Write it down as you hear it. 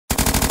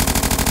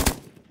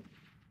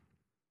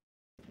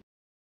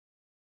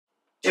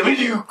デメ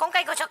流。今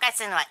回ご紹介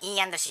するのは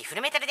E&C フ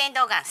ルメタル電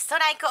動ガンスト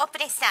ライクオプ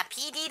レッサー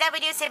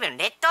Pdw7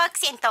 レットアク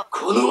セント。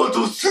この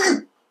後す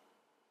ぐ。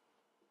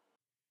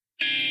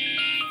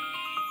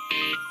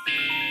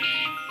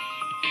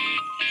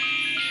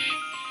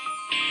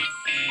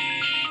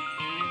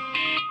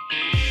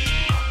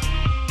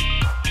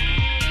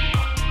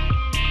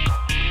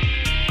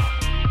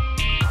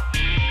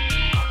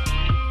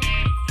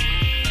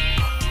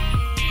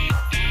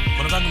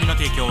この番組の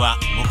提供は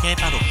模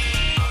型パドック、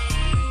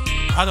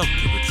パドック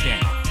武器店、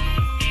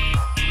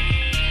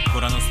ご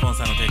覧のスポン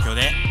サーの提供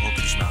でお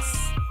送りします。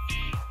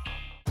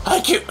は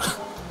い、キュ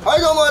ー。は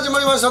い、どうも始ま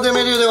りました、デ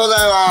メリューでござい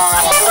ま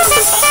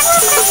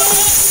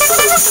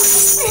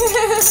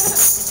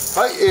す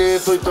はい、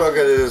といったわ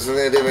けでです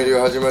ね、デメリュ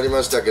ー始まり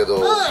ましたけ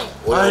ど、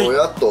おやお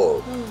やっ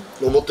と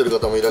思ってる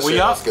方もいらっしゃい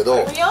ますけど、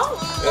こ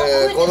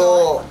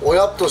のお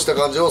やっとした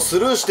感じをス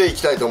ルーしてい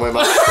きたいと思い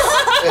ます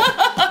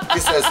一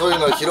切そういう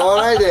のを拾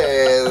わない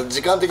で、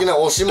時間的な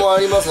推しもあ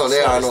りますの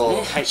で、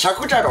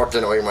尺だろってい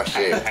うのがいますし、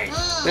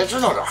熱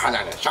の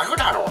花ね、尺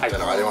だろっていう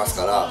のがあります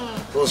から、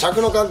その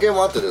尺の関係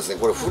もあってですね、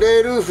これ触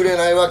れる触れ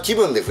ないは気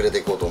分で触れて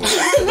いこうと思うんで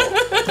すけど、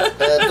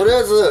とりあ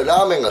えずラ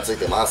ーメンがつい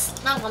てます。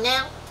なんかね、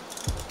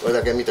これ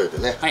だけ見といて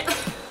ね。はい、よ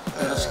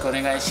ろしくお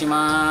願いし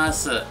ま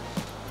す。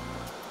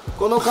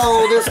この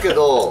顔ですけ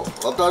ど、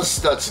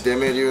私たちデ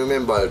メリューメ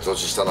ンバーより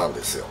年下なん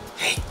ですよ。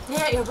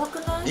ね、やばく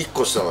ない？ 1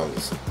個下なん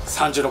です。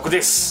36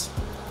です。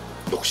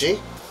独身？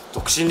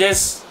独身で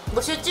す。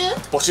募集中？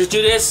募集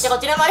中です。じゃあ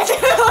こちらまで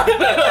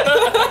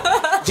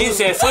人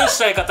生損し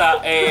たい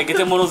方、ゲ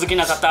テモノ好き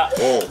な方、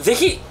ぜ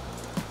ひ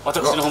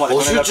私の方まで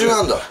募集中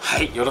なんだ。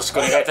はい、よろしく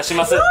お願いいたし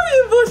ます。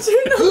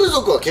風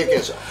俗は経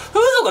験者？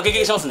風俗は経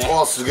験しますね。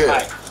ああ、すげえ。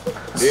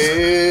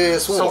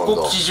そうなんだ。そ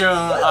こ基準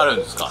あるん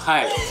ですか？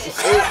はい。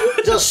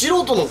じゃあ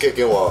素人の経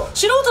験は？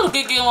素人の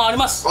経験はあり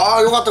ます。あ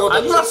あ、よかったよかっ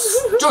た。ありま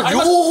す。じゃあ両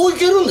方い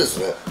けるんです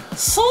ね。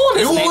そう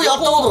ですね。両方やっ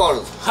たことがある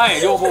んです。は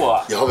い、両方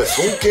は。やべ、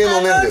尊敬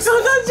の念です。その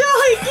情報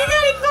いきな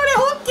りこ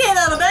れ OK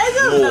なの大丈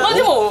夫なの？まあ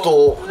でも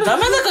ダ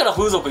メだから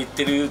風俗行っ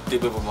てるってい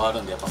う部分もあ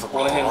るんで、やっぱそこ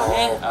ら辺は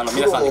ね、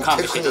皆さんに勘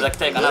弁していただき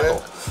たいかなと。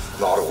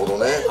なるほど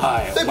ね。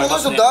はい。で、この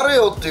人誰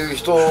よっていう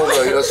人が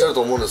いらっしゃる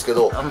と思うんですけ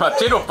ど、まあ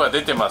テロップは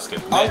出てますけ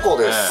どね。あんこ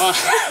です。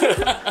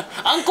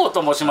あんこ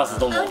と申します。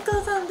どうも。あんこ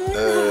さんで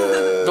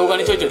す。動画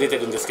にちょいちょい出て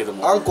るんですけど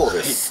も。あんこ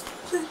です。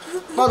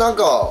まあなん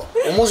か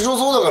面白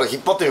そうだから引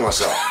っ張ってみま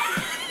した。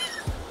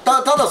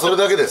ただそれ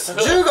だけです。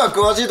銃が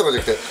詳しいとかじ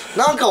ゃなくて、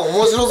なんか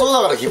面白そう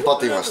だから引っ張っ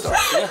てみました。全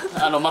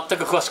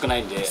く詳しくな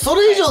いんで。そ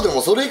れ以上で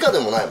もそれ以下で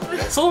もないもん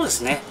ね。そうで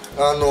すね。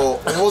面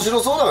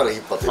白そうだから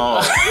引っ張ってみ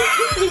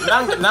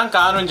なん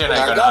かあるんじゃない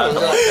かな。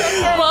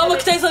まああんま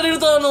期待される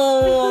と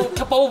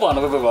キャパオーバー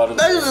の部分があるん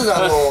で。大丈夫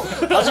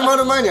です。始ま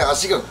る前に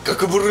足がガ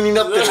クブルに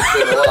なってるって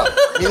いうのは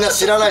みんな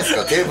知らないです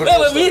か？テーブル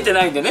の人。見えて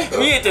ないんでね。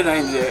見えてな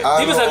いんで。デ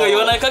ィブさんが言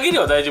わない限り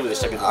は大丈夫で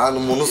したけど。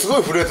ものすご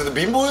い震えてて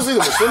貧乏ゆすりで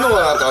もしてんのか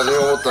なって初め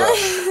思ったら、い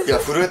や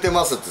震えて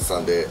ますって言ってた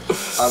んで、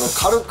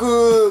軽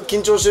く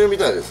緊張してるみ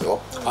たいです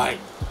よ。はい。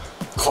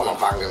この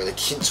番組で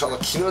緊張の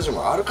気の字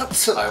もあるかっ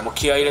つって。もう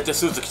気合い入れて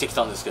スーツ着てき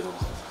たんですけど。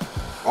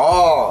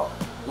あ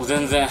あ。もう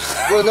全然。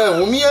これね、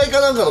お見合いか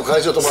なんかの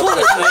会場と間違えそう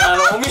ですね。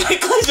お見合い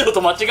会場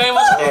と間違え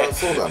まして。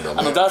そうなん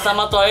だね。ダー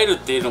様と会えるっ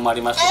ていうのもあ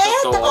りまして、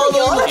ちょっと。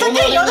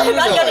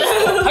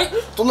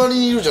隣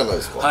にいるじゃない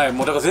ですか。はい、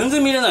もうだから全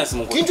然見れないです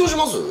もん。緊張し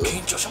ます？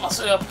緊張しま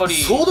すやっぱり。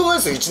そうでもない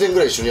ですよ。1年ぐ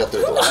らい一緒にやって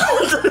ると。本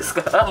当です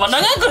か？まあ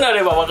長くな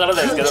ればわから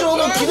ないですけど。緊張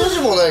の気の字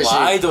もないし。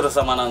アイドル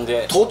様なん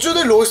で。途中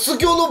で露出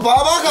狂のババ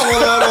アかこの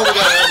野郎みたい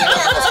な感じになっ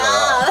てますか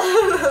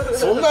ら。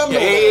そんなんで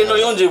も永遠の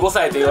45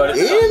歳と言われて。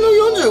永遠の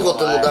45っ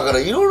てもうだから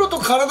いろいろと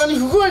体に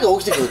不具合が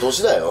起きてくる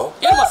年だよ。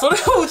いやまあそれ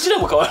はうちで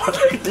も変わらない。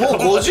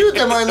もう50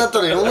手前になった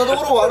らいろんなと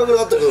ころ悪く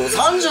なってくる。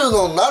30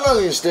の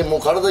7にしてもう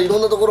体いろ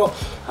んなところ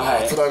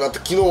辛いなって。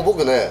昨日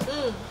僕ね、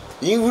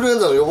インフルエン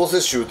ザの予防接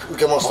種受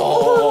けました。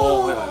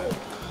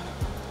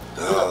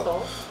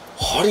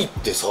針っ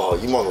てさ、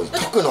今の痛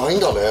くないん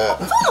だね。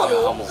そうな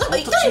の？なんか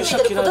痛いみた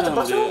いな。だって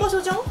場所の場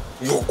所じゃん？い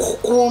や、こ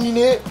こに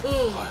ね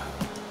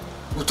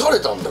打たれ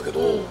たんだけど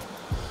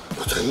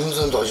全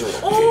然大丈夫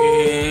だ。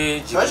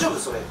大丈夫？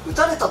それ打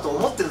たれたと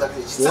思ってるだけ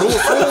で実は俺も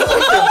そう思ってんだ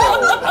よ。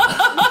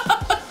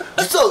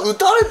実は打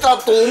たれた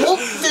と思っ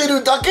て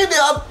るだけで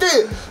あって、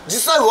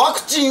実際ワ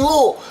クチン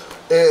を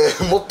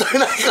もったい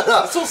ないか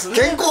ら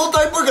健康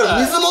体っぽいから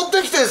水持っ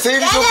てきて生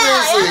理食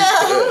塩水って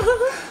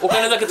お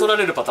金だけ取ら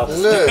れるパターンで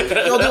すね。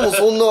いやでも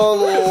そんな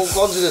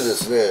感じでで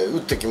すね打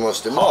ってきま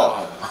して、ま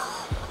あ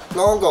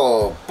なんか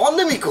パン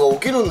デミックが起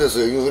きるんです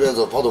よ、インフルエン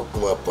ザ、パドック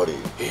もやっぱり。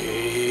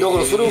だか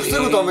らそれを防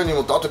ぐために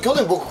も、あと去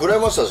年僕食らい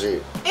ました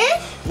し、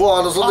も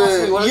うそれ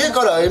で家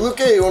から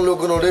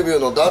MK46 のレビュー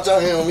のダーちゃ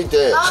ん編を見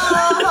て、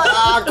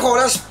ああこ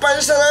れは失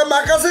敗したな、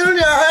任せるに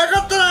は早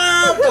かった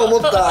なって思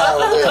った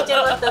の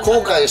で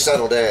後悔した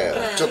ので、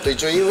ちょっと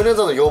一応インフルエン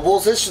ザの予防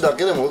接種だ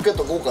けでも受け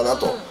とこうかな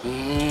と。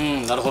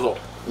なるほど。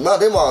まあ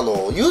で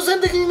も優先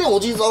的にね、お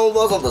じいさんお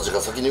ばあさんたち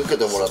が先に受け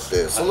てもらっ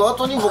て、その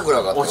後に僕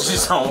らが。おじい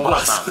さんおばあ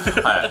さん、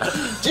はい、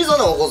小さ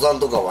なお子さん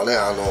とかはね、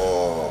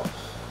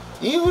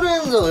インフルエ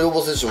ンザの予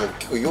防接種も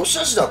結構良し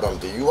悪しだなん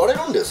て言われ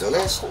るんですよね。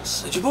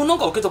自分なん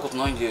か受けたこと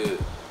ないんで。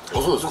あ、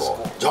そうですか。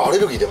じゃあアレ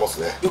ルギー出ま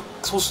すね。いや、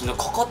そうですね。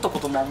かかったこ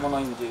ともあんまな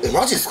いんで。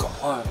マジですか。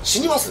はい。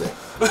死にますね。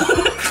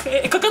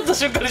かかった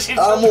瞬間に死ん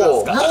じあ、ゃうんです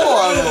か。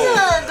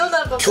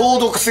強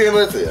毒性の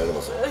やつでやり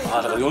ますよ。だ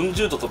から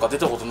40度とか出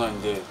たことない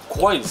んで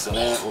怖いんですよ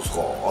ね。そうです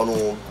か。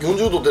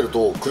40度出る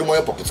と車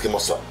やっぱぶつけま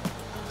した。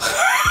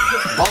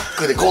バッ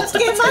クでこうって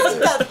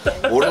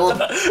俺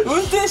は運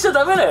転しちゃ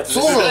ダメなやつ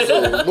です。そうなんです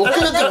よ。乗っけ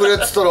てくれっ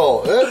て言ったら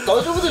「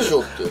大丈夫でし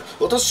ょ」って「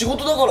私仕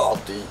事だから」っ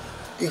て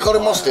行かれ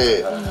まし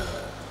て、あ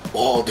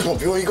あでも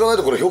病院行かない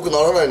とこれ良く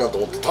ならないなと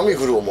思ってタミ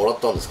フルをもらっ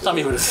たんですけど、タ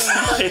ミフルです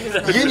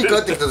家に帰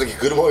ってきた時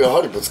車をや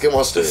はりぶつけ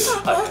まして、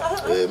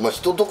まあ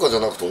人とかじゃ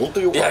なくて本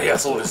当によかった。いや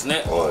そうです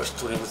ね。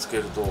人にぶつけ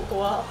るとそう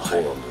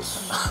なんで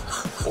す。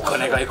お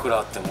金がいくら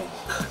あっても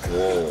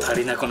足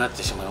りなくなっ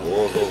てしまう。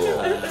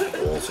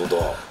そうだ。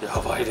や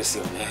ばいです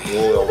よね。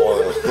もうやばい。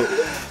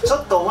ちょ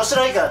っと面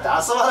白いからって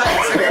遊ばない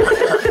で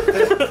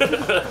す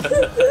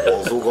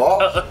よ。そうか。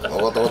分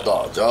かった分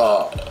かった。じ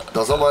ゃあ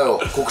ダサマよ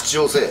告知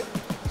をせえ。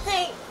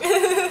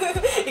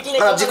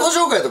自己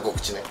紹介と告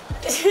知ね。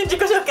自己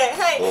紹介、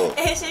は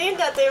い、シリン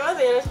ダーと言いま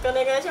す。よろしくお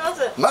願いしま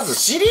す。まず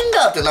シリン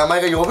ダーって名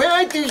前が呼べ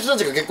ないっていう人た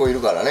ちが結構い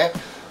るからね。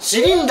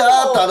シリンダ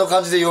ーってあの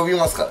感じで呼び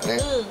ますからね。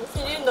シ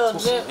リンダ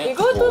ーね、意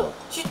外と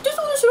知って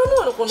そうで知らな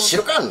いのかな。知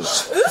るかんな。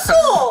嘘。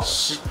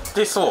知っ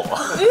てそう。い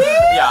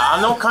や、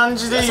あの漢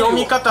字で読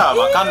み方は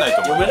分かんない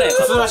と思う。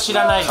普通は知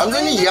らない。完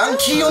全にヤン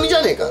キー読みじ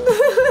ゃねえか。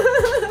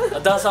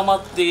ダー様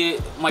って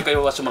毎回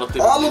呼ばせてもらって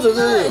るんで。あ、もう全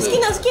然好き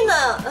な、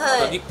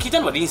はい。聞いた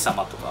のはリン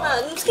様とか。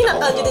好きな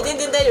感じで全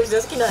然大丈夫です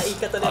よ。好きな言い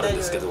方で大丈夫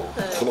ですけど。こ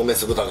のメ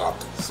ス豚が。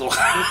そう。そんな言い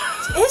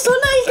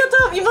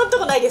方は今んと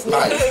こないですね。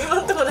今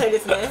んとこないで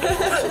すね。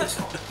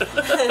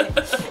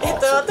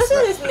私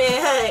はです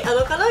ね、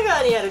神奈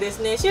川にあるです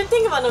ね、シューテ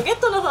ィングバーのゲッ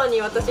トの方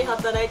に私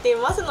働いてい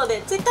ますの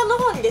で、ツイッターの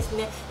方にです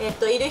ね、い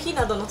る日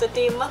など載せ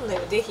ていますので、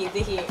ぜひ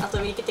ぜひ遊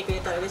びに来てくれ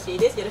たら嬉しい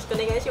です。よろしくお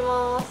願いし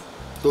ます。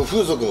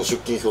風俗の出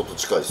勤表と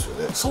近いですよ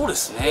ね。そうで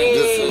すね。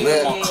ですよ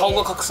ね。顔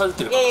が隠され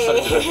てる隠さ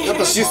れてる。やっ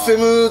ぱシステ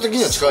ム的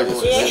には近いです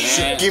よね。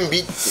出勤日っていう。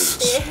出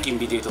勤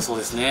日でいうとそう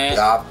ですね。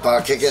やっ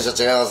ぱ経験者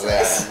違います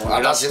ね。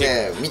私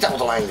ね見たこ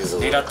とないんですよ。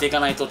狙っていか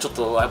ないとちょっ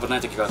と危な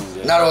い時があるん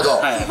で。なるほど。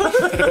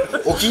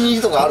お気に入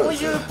りとかあるんで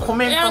すよ。コ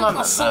メントなん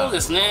だ。そうで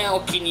すね。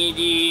お気に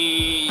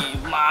入り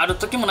ある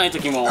時もない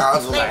時も。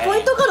ポイ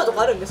ントカードと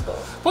かあるんですか？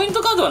ポイン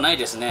トカードはない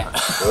ですね。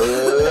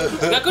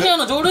逆に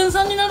常連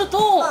さんになる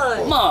と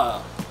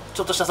まあ。ち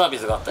ょっとしたサービ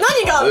スがあったり。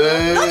何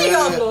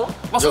があるの？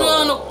まあそれ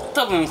は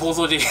多分放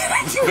送できな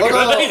いですけど。後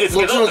々聞いてい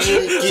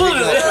きます。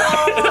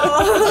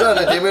じゃあ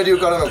ね、デメ流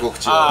からの告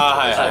知を。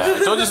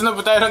当日の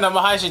舞台の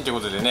生配信という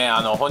ことでね、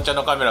本茶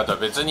のカメラとは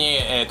別に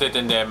定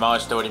点で回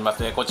しておりま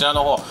すね。こちら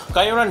の方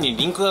概要欄に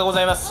リンクがご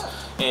ざいます。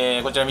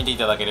こちら見てい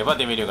ただければ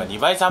デメ流が2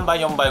倍3倍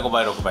4倍5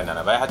倍6倍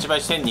7倍8倍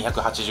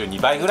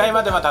1282倍ぐらい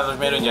まで楽し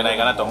めるんじゃない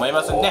かなと思い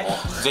ますんで、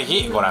ぜ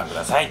ひご覧く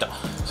ださいと。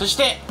そし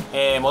て、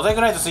モザイ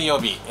クナイト水曜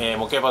日、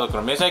模型パドック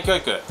の明細教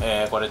育、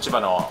これ千葉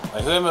の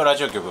FM ラ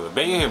ジオ局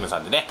ベイ FM さ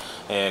んでね、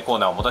コー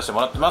ナーを持たせて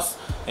もらってます。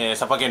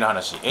サバゲーの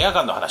話、エア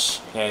ガンの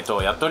話、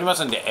とやっておりま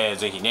すんで、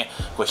ぜひね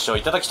ご視聴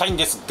いただきたいん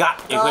ですが、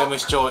 FM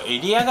視聴エ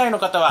リア外の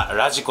方は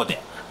ラジコ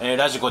で、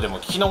ラジコでも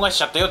聞き逃し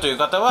ちゃったよという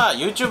方は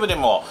YouTube で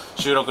も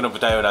収録の舞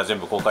台裏全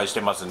部公開し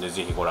てますんで、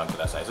ぜひご覧く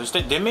ださい。そし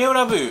てデメウ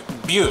ラビ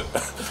ュ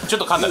ーちょっ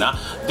と噛んだな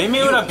デ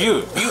メウラビ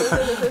ュ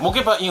ーモ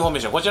ケパインフォメ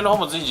ーション、こちらの方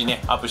も随時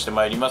ねアップして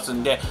まいります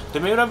んで、デ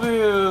メウラビ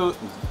ュー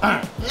今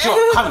日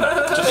噛むな、ち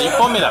ょっと1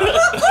本目だ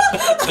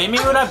デメ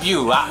ウラビ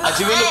ューは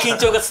自分の緊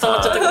張が伝わ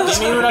っちゃったけど、デ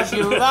メウラビ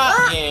ューは、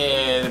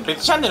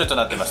別チャンネルと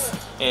なってます。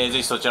ぜ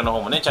ひそちらの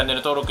方もねチャンネル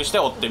登録して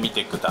追ってみ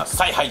てくだ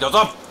さい。はい、どうぞ。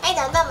はい、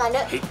どうぞ丸。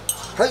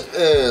はい、そ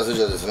れ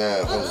じゃあです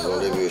ね、本日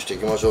のレビューしてい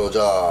きましょう。じ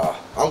ゃあ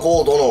アン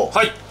コードの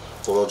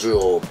この銃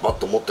をバッ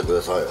と持ってく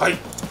ださい。はい、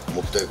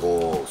持って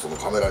こうその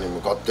カメラに向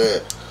かっ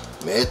て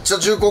めっちゃ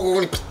銃口ここ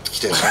にピッてき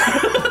てるね。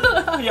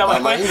やば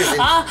い、まあいいんです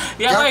よ。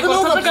やばい、これ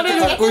叩かれ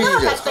る。かっこいいんじゃ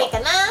ないですか。かっこい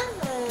いかな。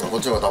こっ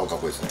ちの方が多分かっ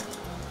こいいですね。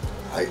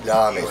はい、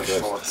ラーメンで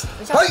す。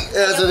はい、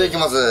それでいき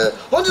ます。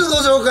本日ご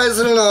紹介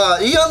するのは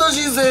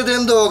E&C 製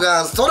電動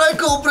ガンストライ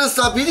クオプレッ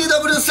サー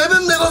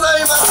Pdw7 でござ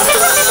いま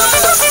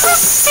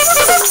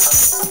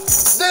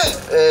す。で、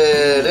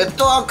レッ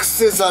ドアク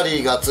セサ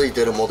リーがつい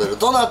てるモデル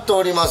となって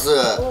おります。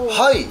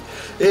はい。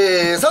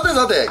さて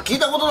さて聞い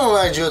たことの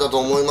ない銃だと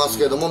思います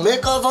けども、メー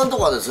カーさんと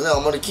かですねあ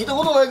んまり聞いた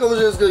ことないかもし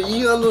れないですけど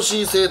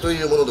E&C 製と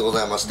いうものでご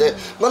ざいまして、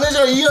マネージ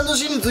ャー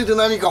E&C について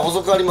何か補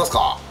足あります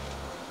か？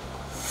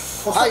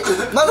はい、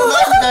まだ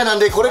ないみたいなん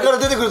でこれから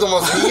出てくると思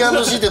います。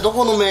E&C ってど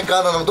このメーカ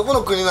ーなのかどこ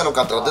の国なの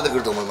かとか出てく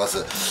ると思いま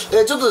す。ち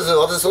ょっとですね、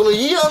私その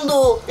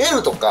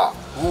E&L とか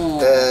い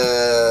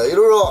ろい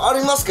ろあ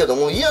りますけど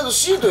も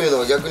E&C というの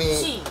は逆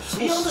に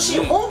E&C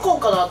香港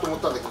かなと思っ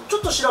たんだけど、ちょ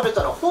っと調べ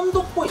たら本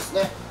土っぽいです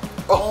ね。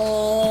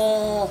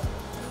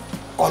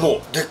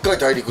でっかい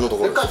大陸のと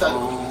ころでっかい大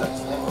陸みたいです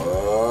ね。長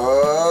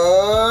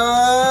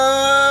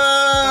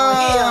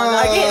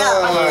えな。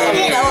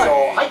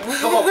はい、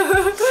どうも。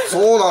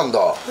そうなんだ。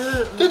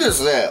でで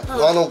すね、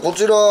こ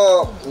ちら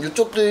言っ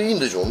ちゃっていいん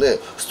でしょうね。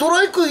スト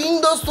ライクイ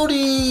ンダスト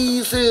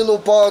リー製の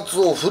パーツ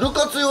をフル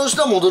活用し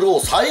たモデルを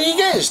再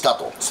現した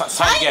と。再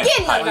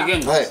現なんだ。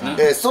はい、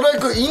ストライ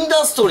クイン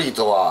ダストリー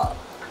とは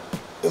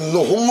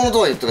の本物と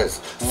は言ってないで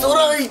す。スト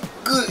ライク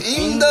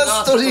インダ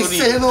ストリー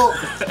製の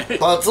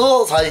パーツ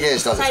を再現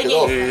したんですけ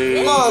ど、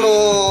まあ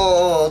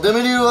デ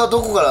メリューは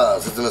どこから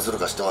説明する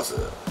か知ってます？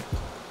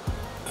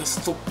ス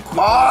トッ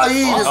ク。ああ、いい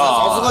ですね、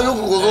さすがよ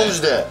くご存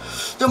知で。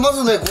じゃあま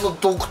ずね、この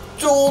特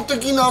徴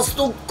的なス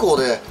トックを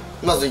ね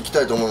まずいき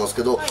たいと思います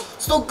けど、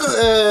ストック、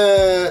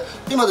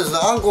今ですね、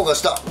あんこが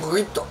下グ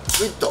イッと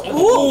グイッと。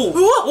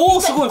お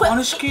お、すごいバ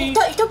ネ式。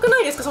痛く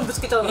ないですか、そのぶ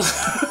つけたの。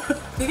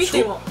ビビって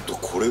今。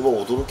これは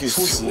驚きで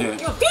すよ。今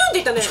ピュンって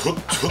言ったね。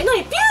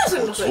何ピュンす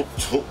るのそれ。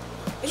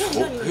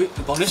何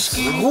バネ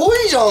式。すご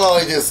いじゃな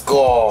いですか。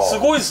す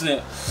ごいです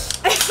ね。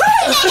こ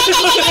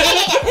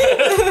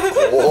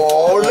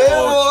れ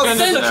は痛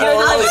いの嫌い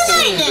じゃないで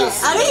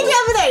すある意味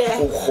危ないね。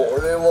こ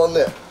れは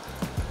ね。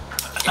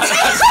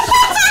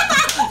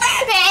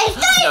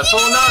いや、そう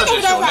な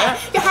るでしょうね。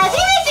初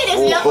めてで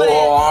すよこれ。こ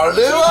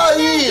れはい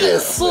いで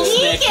すそうです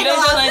ね。嫌い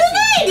じゃない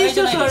です。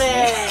でしょそれ。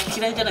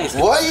嫌いじゃないです。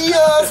ワイ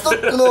ヤースト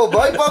ックの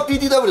バイパー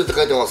PDW って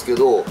書いてますけ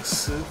ど、ちっ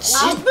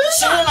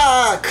ちゃい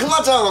な。ク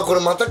マちゃんはこ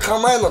れまた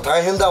構えるの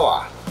大変だ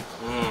わ。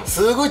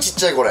すごいちっ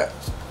ちゃいこれ。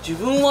自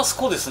分はス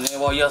コですね。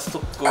ワイヤースト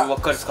ックばっ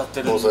かり使っ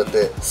てるんで。もうそうやっ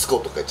てスコ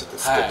とか言っちゃって、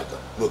スコとか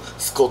もう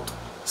スコと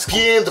ピ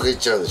エンとか言っ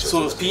ちゃうんでしょ。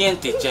そう、ピエンっ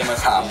て言っちゃいま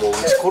すね。あ、もう撃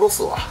ち殺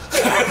すわ。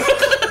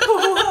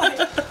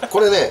こ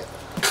れね、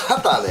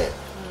肩ね、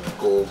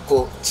こ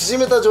う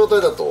縮めた状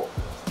態だと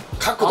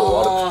角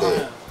度悪く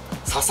て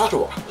刺さ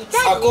るわ。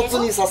鎖骨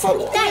に刺さる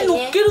わ。乗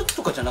っける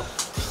とかじゃなくて、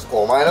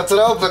お前の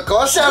面をぶっ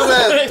壊しちゃうぜ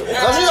ってお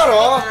かしいだ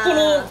ろ。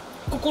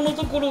ここの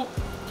ところ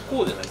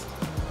こうじゃないですか。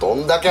ど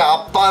んだけ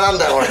アッパーなん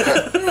だよこれ。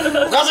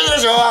おかしいで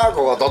しょ。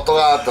ここドット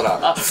があった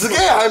らすげえ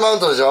ハイマウン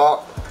トでし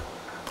ょ。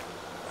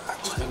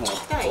でもちょっ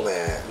と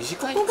ね、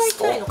短い。ス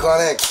トックは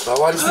ねこ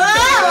だわりすぎてね。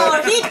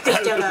もうヒッて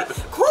しちゃうから。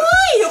怖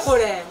いよこ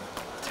れ。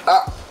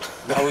あ、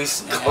ダウイっ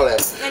すね。これ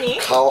何？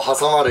顔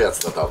挟まるやつ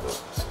だ多分。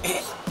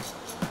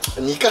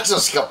2箇所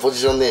しかポジ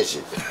ションねえ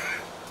し。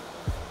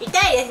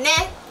痛いですね。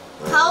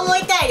顔も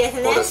痛いです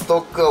ね。これス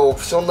トックはオ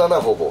プションだな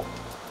ほぼ。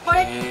こ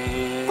れ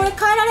変え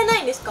られな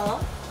いんですか？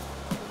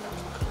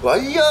ワ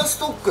イヤース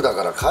トックだ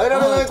から変えら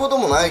れないこと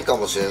もないか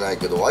もしれない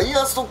けど、ワイ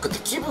ヤーストックって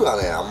基部が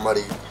ねあんま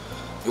り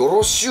よ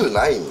ろしゅう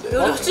ないんだ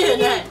よ。よろしゅう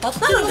ない。何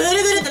のぐ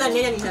るぐるって何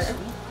それ？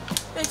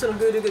何その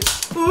ぐるぐる。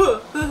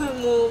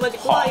もうマジ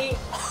怖い。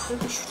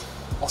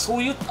あ、そ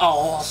ういう、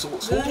ああ、すごい。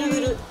ぐる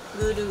ぐる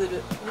ぐるぐ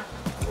る。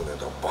これね、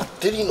バッ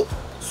テリーの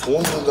挿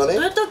入がね。ど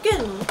うやって開けん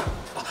の？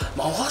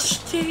回し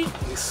て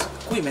すっ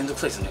ごい面倒く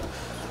さいですね。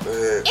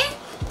全体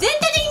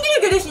的に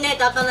ぐるぐるしないと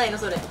開かないの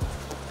それ。だ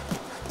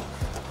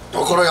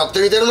からやって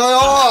みてるのよ。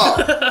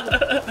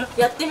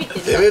やってみて。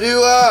デメリュー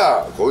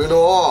はこういうの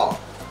を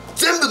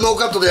全部ノー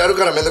カットでやる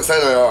からめんどくさ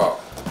いのよ。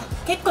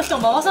結構人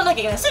も回さなき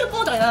ゃいけない。すぐ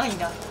ポンとかじゃないん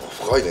だ。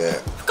深いね。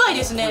深い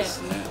ですね。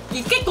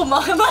結構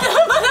まだ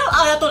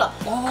あ、やっとだ。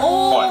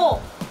お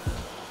お。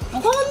こ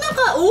の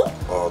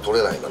中取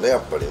れないんだねや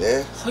っぱり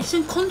ね。配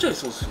線噛んじゃい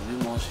そうですよ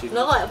ね、回してる。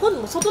長い。今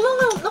度も外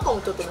中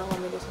もちょっと長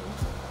めですね。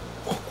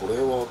これは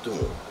でも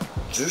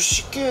樹脂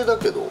系だ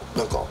けど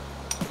なんか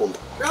止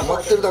ま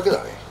ってるだけ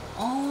だね。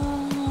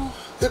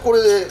でこ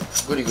れで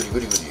グリグリグ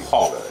リグリ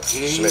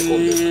締め込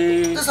ん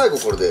で、で最後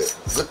これでグ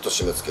ッと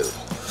締め付ける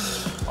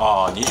と。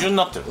ああ、二重に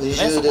なってるんで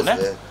すね。二重ですね。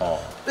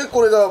で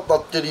これがバッ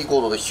テリーコ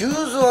ードでヒュ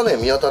ーズはね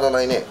見当たら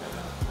ないね。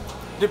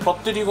でバッ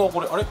テリーがこ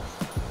れあれ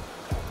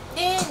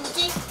電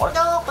池どこ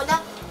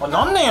だ？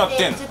何年やっ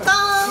てんの？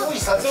用意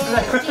されて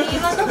ない。何年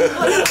やっ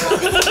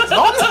てん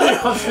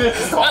で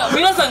すか？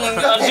皆さん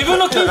自分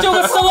の緊張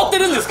が伝わって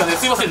るんですかね。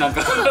すいません、なん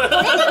か勝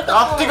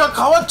手が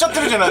変わっちゃって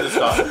るじゃないです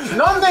か。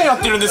何年やっ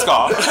てるんです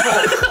か？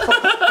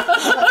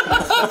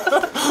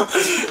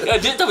いや、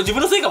多分自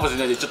分のせいかもしれ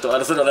ないで、ちょっ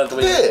とそれはなんと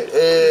も言えない。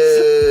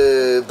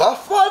で、バッ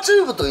ファーチ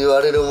ューブと言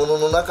われるもの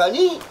の中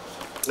に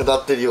バ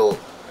ッテリーを。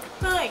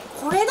はい、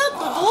これだと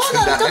どう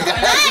なる？ちょっとでか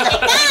い。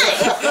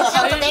ちょっとで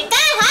かい入ら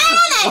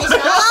ないでしょ。ど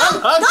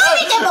う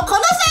見てもこ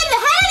のサイズ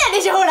入らない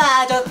でしょ。ほら、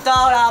ちょっと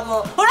ほら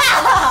もうほら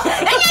何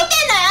やって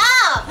んのよ。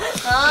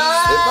セ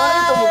パレ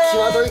ートも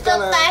際どいか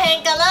な。ちょっと大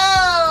変か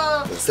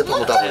な。セパ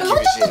も多分厳しいね。も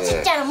うちょっとち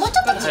っちゃいの、もうち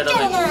ょっとちっち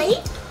ゃいのない？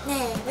ね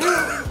え。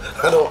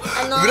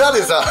裏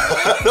でさ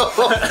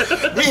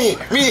ミニっ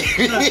て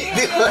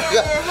入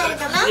る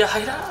かな。いや、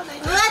入らな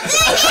い。分厚い。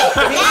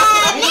ダメ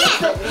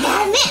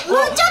も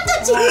うちょっ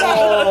とちっちゃ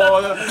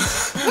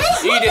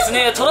い。いいです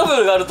ね。トラブ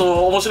ルがある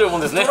と面白いも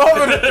んですね。トラ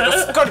ブルっていうか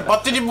すっかりバ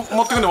ッテリー持っ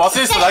てくるの忘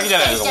れてただけじゃ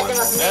ないですか。もうち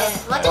ょ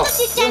っと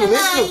ちっちゃいでもネ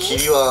のない？ジの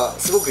切りは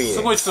すごくいいね。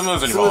すごいスムー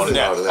ズに回る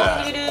ね。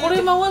こ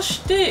れ回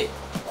して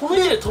こ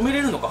れで止め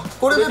れるのか。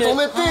これで止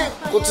めて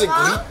こっちでグリ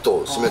ッ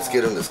と締め付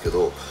けるんですけ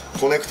ど、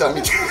コネクタ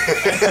見て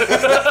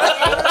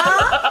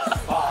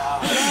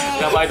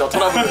やばいと、ト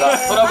ラブル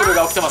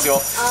が起きてますよ。お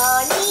兄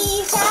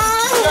さん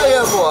い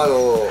やも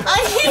うこ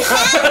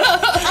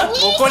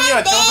こに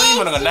はちょうどいい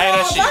ものがない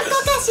らしいで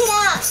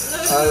す。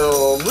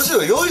むし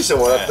ろ用意して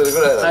もらってる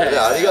ぐらいなので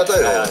ありがた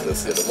い方なんで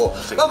すけども、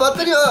まあバッ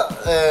テリーは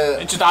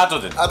ちょっと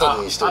後で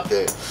後にしとい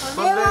て、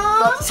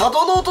作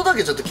動の音だ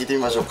けちょっと聞いてみ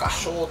ましょうか。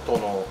ショート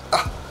の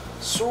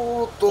シ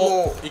ョート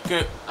のい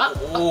け、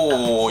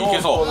おおい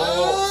けそう。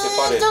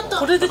ちょっと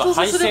これで調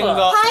整すれ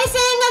ば配線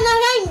が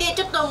長いんで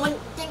ちょっと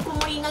てんこ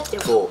盛りになっちゃ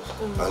う。そ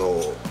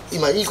う、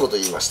今いいこと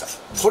言いました。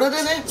これ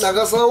でね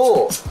長さ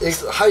を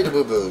入る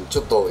部分ち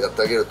ょっとやっ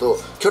てあげると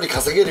距離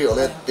稼げるよ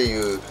ねって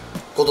いう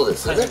ことで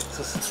すよね。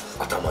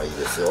頭いい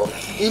ですよ。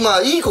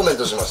今いいコメン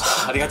トしま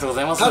した。ありがとうご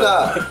ざいます。た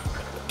だ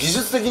技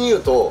術的に言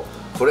うと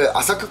これ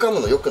浅く噛む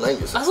の良くないん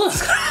ですよ。あ、そうなんで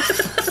すか。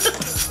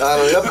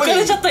やっぱり浮か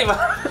れちゃった今。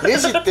レ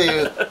ジって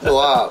いうの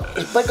は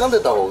いっぱい噛んで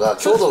た方が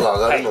強度が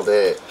上がるの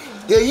で、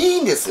いやいい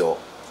んですよ、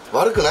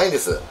悪くないんで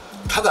す。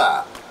た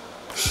だ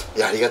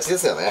やりがちで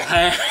すよね。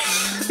はい。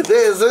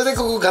でそれで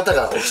ここガタ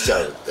が起きちゃ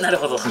うって。なる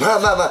ほど。まあ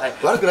まあまあ、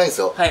悪くないんで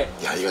すよ。はい。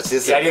やりがちで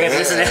すよね。やり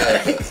がちで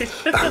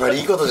すね。あんま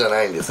りいいことじゃ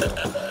ないんですよ。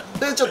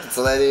でちょっと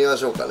繋いでみま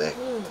しょうかね。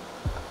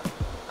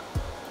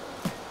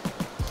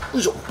よ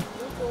いしょ。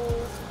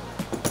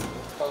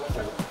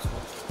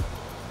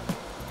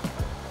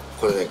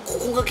これね、こ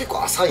こが結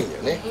構浅いんだ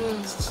よね。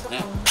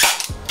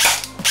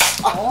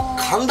甲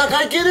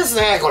高い系です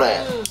ね、これ。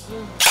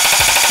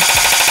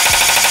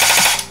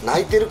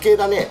泣いてる系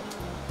だね。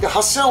で、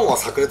発射音は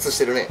炸裂し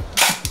てるね。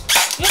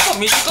やっぱ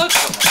短いからなん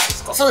で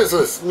すか。そうですそ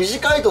うです。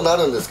短いとな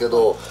るんですけ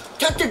ど、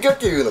キャッキャキャッ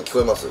キャ言うの聞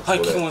こえます？は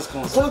い、聞こえます聞こ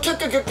えます。このキャッ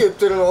キャキャッキャ言っ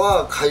てるの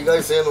は海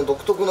外製の独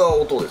特な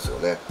音ですよ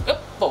ね。やっ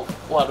ぱ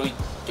悪いっ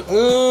てことで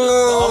す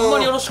か。あんま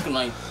りよろしく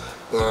ない。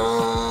どう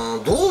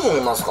思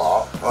いますか？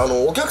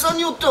お客さん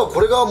によってはこ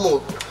れが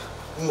も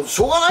うし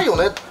ょうがないよ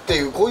ねって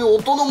いう、こういう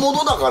音のも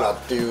のだからっ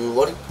ていう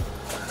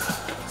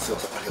すいま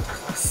せん、ありがとうござ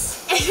いま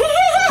す。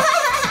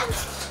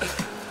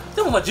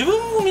でもまあ自分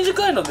も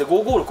短いので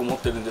556持っ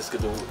てるんですけ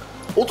ど、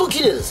音綺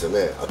麗ですよ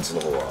ね、あっち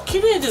の方は。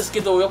綺麗です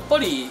けどやっぱ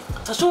り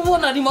多少は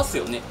なります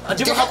よね。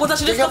自分箱出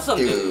しで使ってたん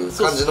でっていう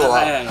感じのは、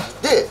はい、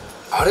で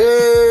あ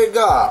れ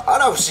があ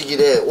ら不思議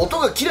で音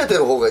が切れて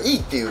る方がいい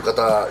っていう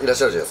方いらっ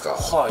しゃるじゃないですか。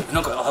はい、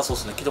なんかそう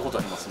ですね、聞いたこと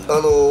ありますね。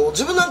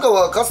自分なんか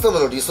はカスタム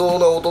の理想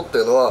な音って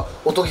いうのは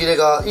音切れ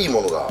がいい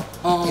ものが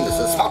いいんで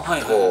すね。スパッ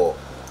とこ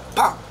う、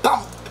パンパ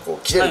ンってこ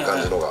う切れる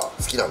感じのが好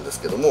きなんで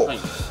すけども、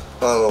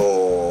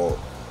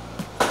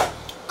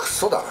ク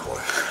ソだなこ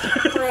れ。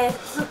これ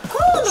コ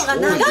ードが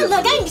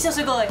長いんですよ、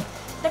すごい。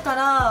だか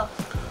ら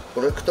コ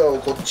ネクターを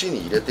こっち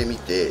に入れてみ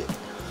て、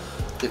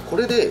でこ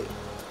れで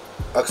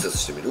アクセス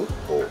してみる？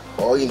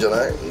いいんじゃ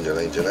ない？いいんじゃ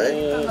ない？いいんじゃな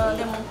い？だから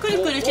でもくる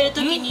くるしてる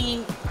時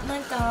にな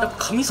んかやっ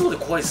ぱ噛みそうで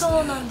怖いですね。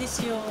そうなんで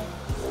すよ。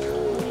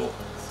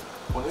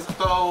コネク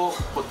ターを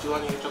こっち側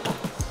に入れちゃった。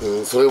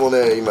それも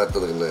ね、今やった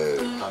時ね、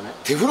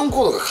テフロン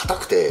コードが硬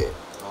くて、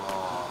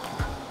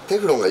テ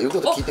フロンが言うこ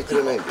と聞いてく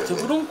れないんだよね。テ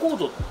フロンコー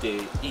ドってい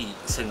い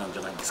線なんじ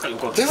ゃないですか。テ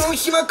フロン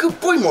被膜っ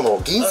ぽいも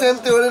の、銀線っ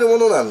て言われるも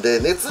のなん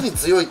で、熱に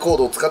強いコー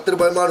ドを使ってる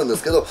場合もあるんで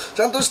すけど、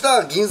ちゃんとし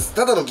た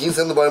ただの銀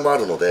線の場合もあ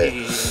るので、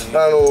い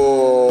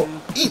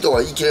いと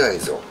は言い切れないん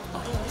ですよ。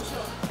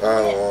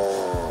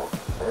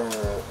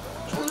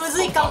む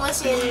ずいかも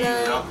しれない。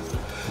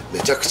め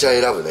ちゃくちゃ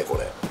選ぶねこ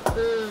れ。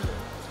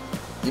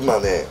今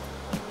ね、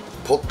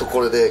ポッと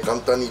これで簡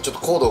単にちょっ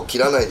とコードを切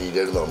らないで入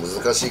れるのは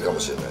難しいかも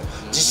しれない。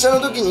実写の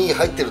時に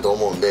入ってると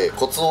思うんで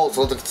コツを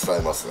その時伝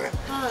えますね。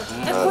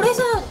これ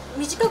さ、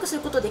短くす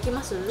ることでき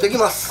ます？でき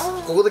ます。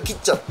ここで切っ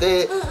ちゃっ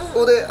て、こ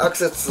こでアク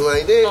セスつな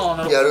いで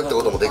やるって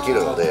こともでき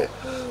るので、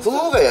その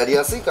方がやり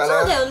やすいか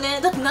な。そうだよ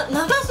ね。だって長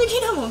すぎ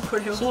だもんこ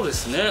れは。そうで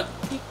すね。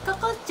引っか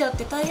かっちゃっ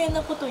て大変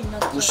なことにな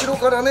っちゃう。後ろ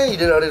からね入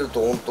れられる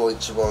と本当は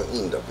一番い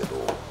いんだけど、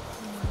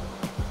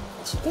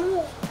そこ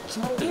も決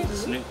まってるんで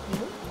すね。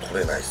取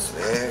れないです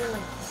ね。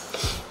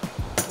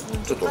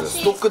ちょっとね、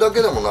ストックだ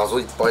けでも謎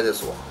いっぱいで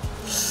すわ。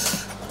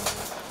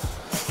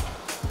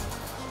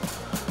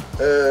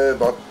バ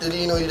ッテ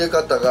リーの入れ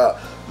方が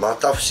ま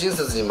た不親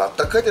切に全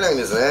く書いてないん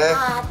ですね。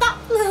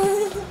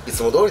い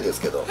つも通りで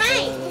すけど、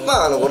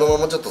まあこのま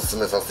まちょっと進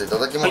めさせていた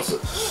だきます。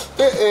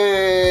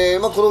で、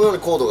このように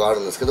コードがある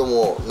んですけど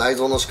も、内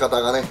蔵の仕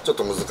方がねちょっ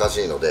と難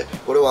しいので、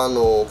これは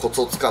コ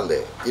ツをつかん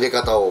で入れ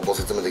方をご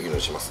説明できるよう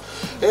にします。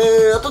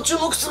あと注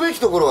目すべき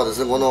ところはで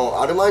すね、こ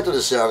のアルマイト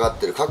で仕上がっ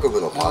ている各部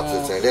のパーツ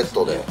ですね、レッ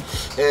ド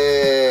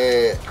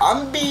で、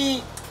アン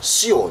ビ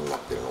仕様になっ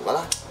てるのか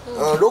な。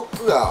ロッ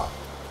クが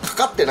か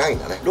かってないん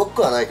だね。ロッ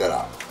クはないか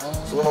ら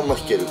そのまんま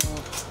弾ける。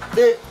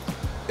で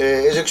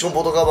エジェクション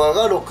ポートカバー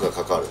がロックが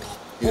かかる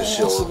という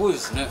仕様。すごいで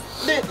すね。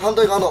で反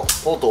対側の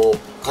ポートを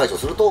解除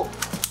すると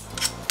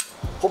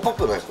ポップアッ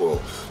プのね、こ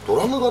のド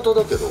ラム型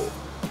だけど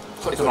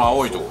その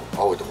青いとこ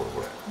ろこ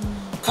れ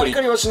カリ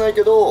カリはしない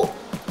けど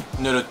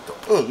ぬるっ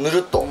とぬる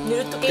っと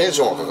テン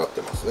ションはかかっ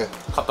てますね。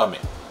固め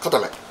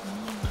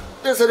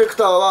でセレク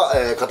ターは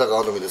片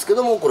側のみですけ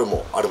ども、これ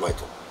もアルマイ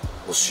ト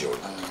の仕様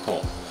になってい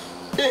る。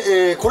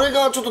で、これ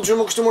がちょっと注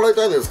目してもらい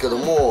たいんですけど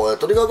も、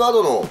トリガーガー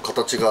ドの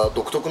形が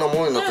独特なも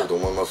のになってると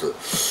思います。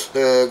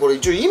これ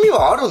一応意味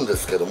はあるんで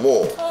すけど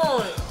も、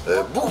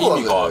僕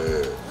はね、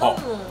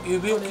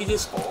指置きで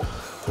すか？こ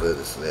れで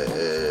すね、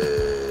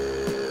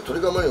トリ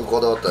ガーマニに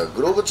こだわった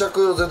グローブ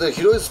着用前提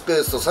広いスペ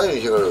ースと左右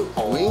に広がるウ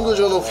ィング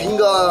状のフィン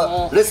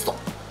ガーレスト。フ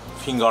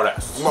ィンガーレ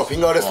スト、フィ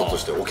ンガーレストと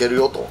して置ける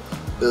よと。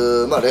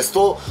レス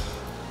ト、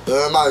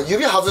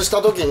指外し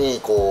た時に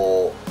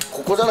こ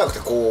こじゃなくて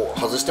こう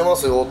外してま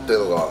すよってい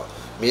うのが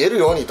見える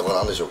ようにとか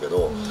なんでしょうけ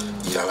ど、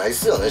いらないっ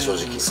すよね正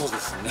直。そうで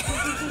すね。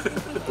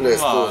レ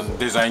スト、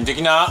デザイン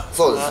的な、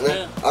そうです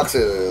ね、アクセ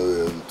ン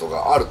ト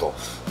があると。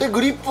で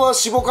グリップは脂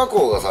肪加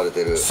工がされ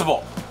てるス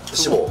ボ脂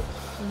肪。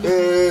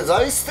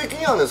材質的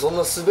にはねそん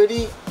な滑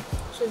り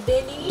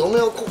止め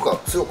は効果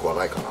強くは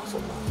ないかな、そ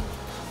んな。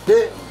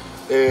で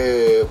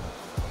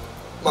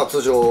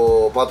通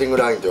常パーティング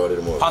ラインと言われ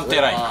るものですね。パン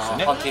テライン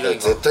ですね。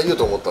絶対言う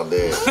と思ったん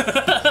で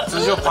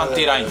通常パン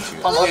テラインってい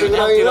う。パーティング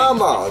ラインは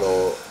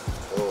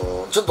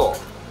ちょっと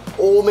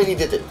多めに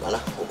出てるかな、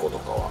ここと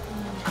かは。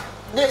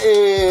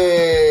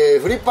で、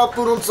フリップアッ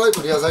プフロントサイ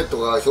ドリアサイド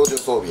が標準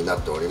装備にな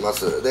っておりま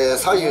す。で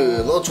左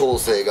右の調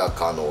整が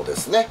可能で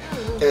すね。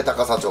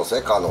高さ調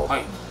整可能、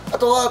あ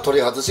とは取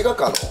り外しが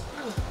可能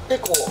で、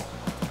こう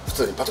普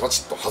通にパチパ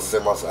チっと外せ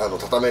ます。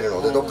畳める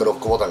ので、どっかロ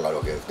ックボタンがある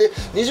わけです。で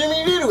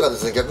 20mm レールがで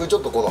すね、逆にちょ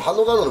っとこのハン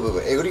ドガードの部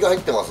分えぐりが入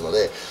ってますの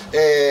で、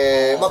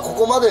こ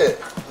こまで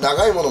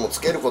長いものも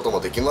つけることも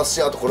できます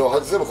し、あとこれを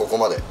外せばここ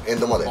までエン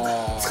ドまで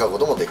使うこ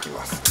ともでき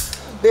ます。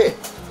で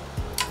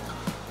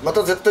ま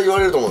た絶対言わ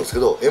れると思うんですけ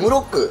ど、M ロ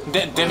ック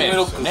デメ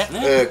ロックね、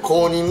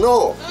公認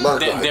のマーク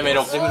が入ってます。デメ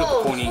ロック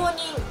公認。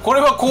こ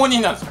れは公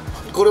認なんですか？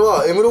これ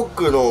は M ロッ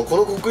クのこ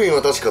の刻印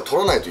は確か取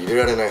らないと入れ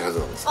られないはず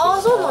なんですけど。あ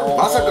あ、そうなんだ。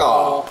まさ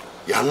か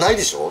やんない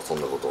でしょ、そん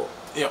なこと。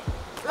いや、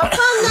わかんない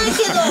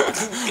けど、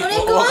それ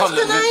詳し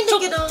くないんだ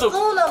けど、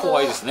そうなの。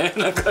怖いですね。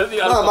なんか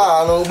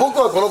僕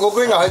はこの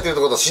刻印が入ってるっ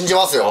てことは信じ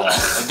ますよ。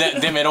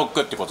デメロッ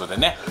クってことで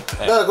ね。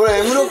だからこれ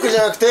M ロックじ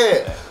ゃなく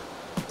て、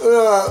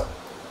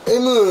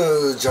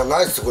M じゃ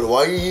ないっす、これ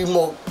Y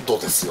モード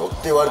ですよって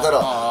言われたら、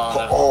わ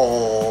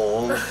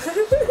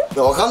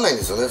かんないん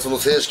ですよね、その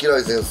正式ラ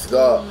イセンス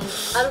が。あ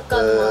る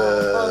かな、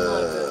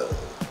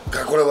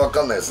これわ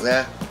かんないです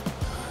ね。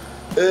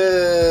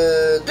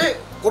で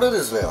これで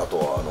すね、あと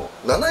は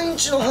7イン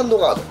チのハンド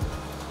ガー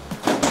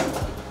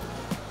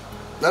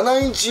ド、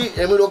7インチ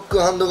M ロック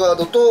ハンドガー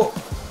ドと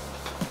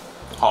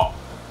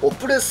オ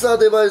プレッサー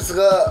デバイス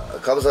が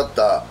かぶさっ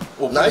た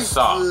ナイス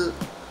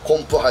コ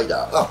ンプハイ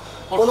ダー。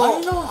この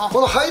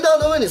ハイダ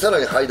ーの上にさら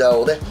にハイダー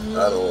をね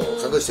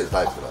隠してる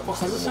タイプなんで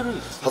すけども、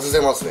外せ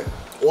ますね。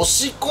押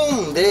し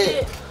込ん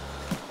で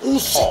よい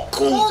しょ。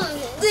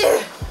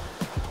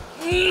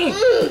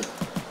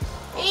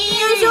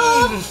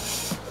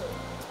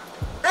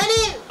あれ、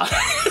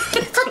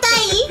硬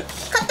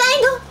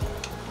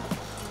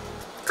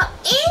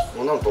い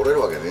の。なん取れる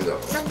わけねえだろ。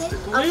なんで？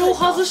上を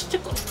外して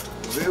から。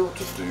上を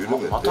ちょっと緩め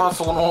て。また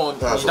その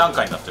2段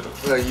階になってる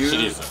シ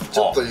リーズ。ち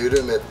ょっと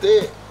緩め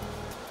て。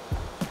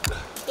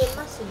出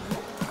ますね。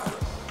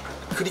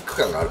クリック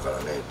感があるから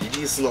ね、リ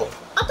リースの。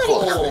取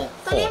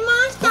れま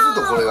した。そうす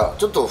るとこれが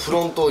ちょっとフ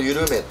ロントを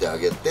緩めてあ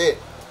げて、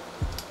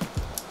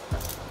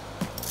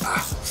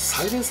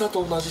サイレンサー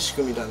と同じ仕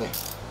組みだね。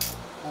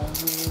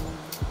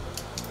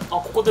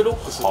ここでロッ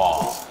クする。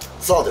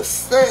そうで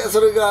す。でそ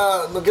れ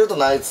が抜けると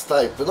ナイツ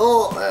タイプ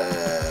の、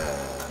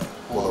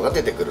ものが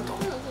出てくると。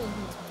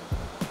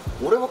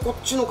俺はこ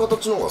っちの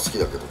形の方が好き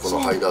だけど、この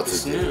ハイダーつ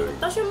いてるより。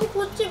私も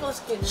こっちが好き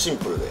です。シン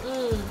プルで。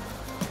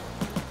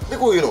で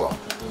こういうのが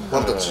ワ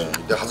ンタッチ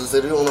で外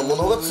せるようなも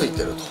のがつい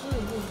てると。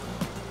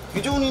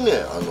非常にね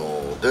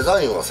デ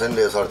ザインは洗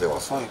練されてま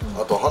す。あ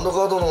とハンド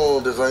ガード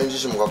のデザイン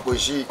自身もかっこいい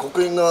し、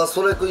刻印がス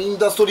トライクイン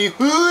ダストリー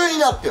風に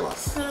なってま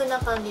す。風な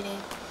感じで。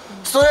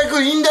ストライ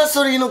クインダス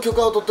トリーの許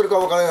可を取ってるか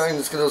わからないん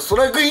ですけど、スト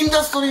ライクイン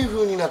ダストリー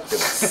風になって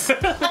ます。そん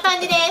な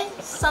感じで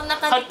す。そんな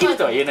感じ。はっきり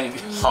とは言えないんで。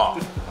ウ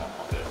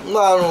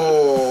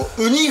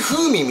ニ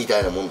風味みた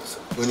いなもんです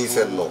よ。ウニ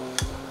線の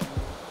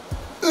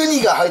ウ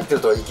ニが入って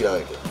るとは言い切らな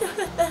いけど。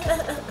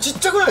ちっ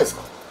ちゃくないです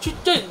か？ちっ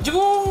ちゃい。自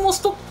分もス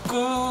トック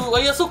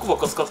ワイヤーストックばっ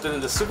か使ってる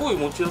んですごい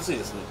持ちやすい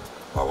ですね。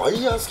ワ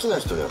イヤー好きな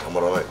人にはた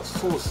まらないか。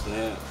そうです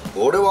ね。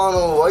俺は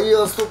ワイ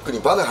ヤーストックに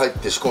バネ入っ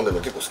て仕込んでる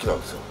の結構好きな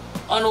んですよ。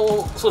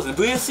そうです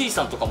ね。 VSE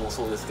さんとかも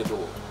そうですけど、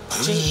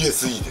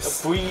 VSE で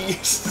す。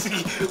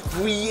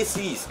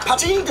 VSE です。パ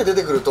チンって出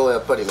てくるとや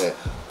っぱりね、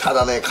た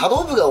だね可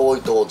動部が多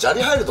いと砂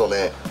利入ると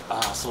ね、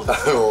そうで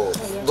す。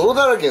泥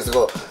だらけにする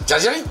とジャ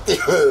ジャリってい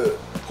う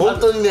本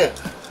当にね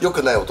良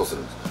くない音す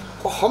るんです。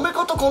これはめ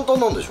方簡単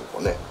なんでしょ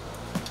うかね。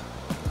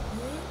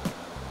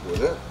これ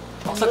ね。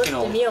さっき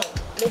の。回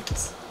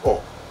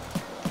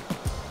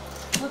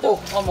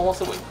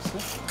せばいいんです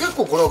ね。結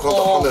構これは簡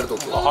単。はめると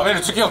きはめ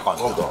る時は簡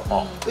単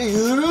で、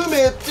緩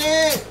める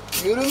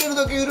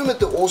だけ緩め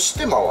て押し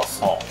て回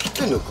すで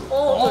抜く。な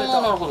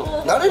るほど。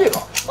慣れれ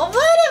ば覚え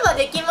れば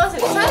できます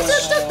ね。最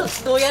初ちょっと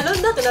どうやる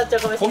んだってなっちゃ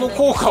うかもしれない。こ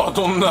の効果は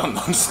どんなん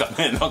なんですか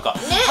ね。なんか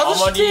外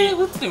して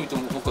打ってみて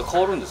もなんか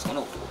変わるんですかね、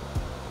音が。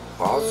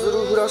バズル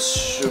フラッ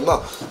シュ、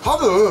多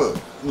分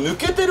抜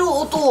けてる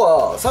音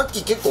はさっ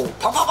き結構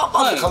パパパ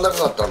パってかんな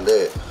かったん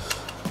で、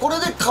これ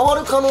で変わ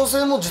る可能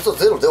性も実は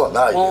ゼロでは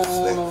ないで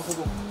すね。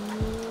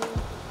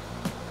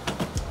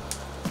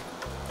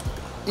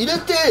入れ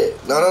て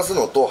鳴らす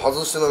のと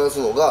外して鳴らす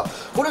のが、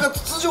これが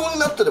筒状に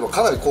なってれば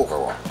かなり効果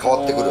が変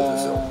わってくるんで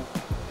すよ。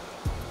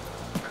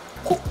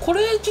こ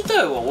れ自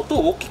体は音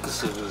を大きく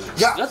する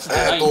やつじゃ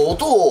ない？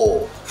音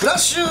をフラッ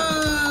シュ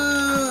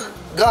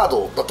ガー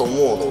ドだと思う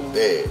の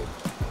で、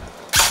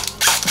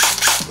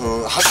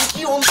弾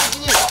き音的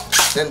には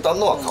先端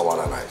のは変わ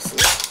らないです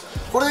ね。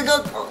これ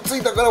がつ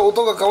いたから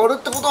音が変わる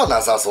ってことは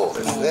なさそう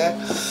ですね。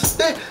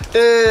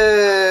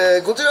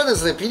で、こちらで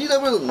すね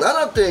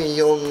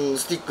Pdw7.4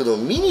 スティックの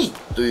ミニ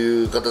と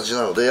いう形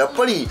なので、やっ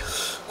ぱり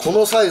こ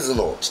のサイズ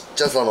のちっ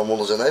ちゃさのも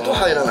のじゃないと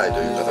入らないと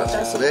いう形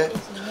ですね。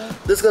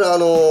ですから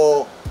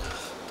多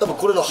分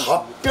これの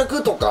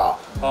800とか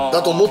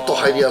だともっと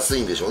入りやす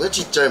いんでしょうね、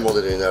ちっちゃいモ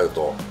デルになる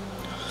と。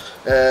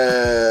実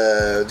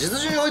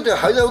需において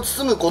ハイダーを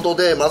包むこと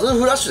でマズル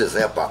フラッシュです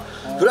ね、やっぱ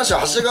フラッシュ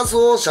発射ガス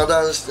を遮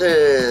閉し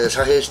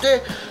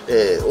て、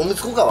温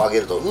密効果を上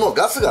げると、もう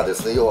ガスがで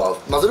すね、要は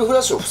マズルフラ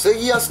ッシュを防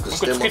ぎやすくし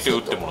てます。つけて打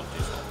ってもらってい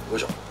いですか。よい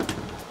しょ。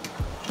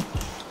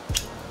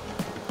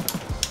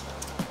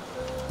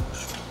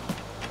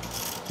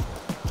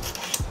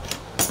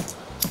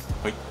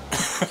はい。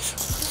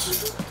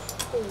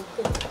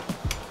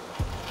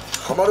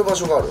はまる場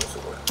所があるんです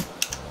よ、これ。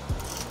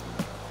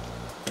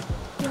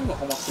今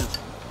ハマってるんです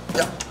か？い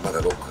や、まだ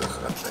ロックがか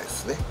かってないで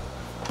すね。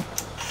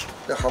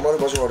で、はまる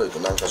場所が悪いと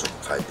何箇所か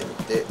変えてみ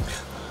て、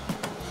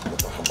ま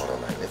たはまら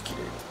ないね、綺麗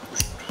に。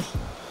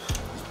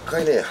一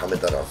回ね、はめ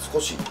たら少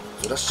し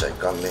ずらしちゃい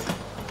かんね。よい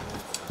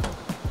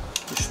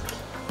しょ。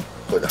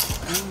これだ。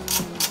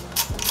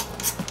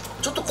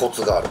ちょっとコ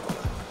ツがあるか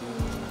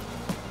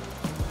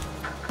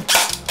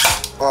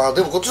な。ああ、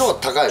でもこっちの方が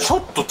高いな。ちょ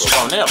っと違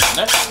うね、やっ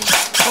ぱね。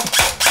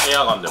エ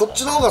アガンでもこっ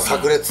ちの方が炸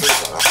裂する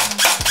かな。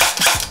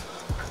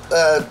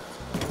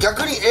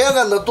逆にエア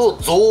ガンだと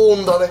増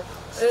音だね。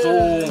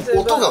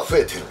音が増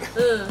えてるね。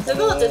す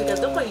ごい音ですけ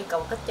ど、どこにいるか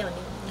分かっちゃうね。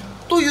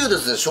というで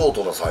すね、ショー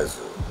トなサイズ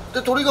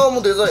で、トリガー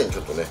もデザインち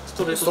ょっとね、ス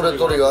トレー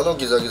トトリガーの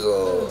ギザギザ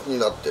に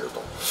なってる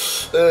と。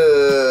それ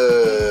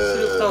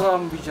がア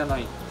ンビじゃな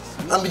いんです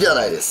よね。アンビでは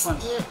ないです。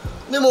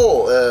で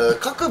も、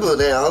各部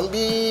ね、アン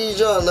ビ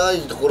じゃな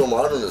いところ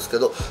もあるんですけ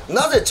ど、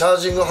なぜチャー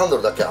ジングハンド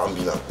ルだけアン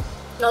ビなの？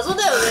謎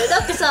だよね。だ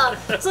ってさ、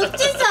そっ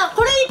ちさ、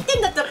これ言って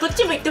んだったらこっ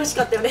ちも言ってほし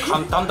かったよね。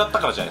簡単だった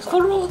からじゃないですか。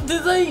このデ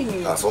ザイ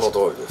ンその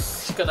通りで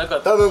す。しかなか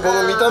った。多分こ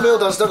の見た目を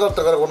出したかっ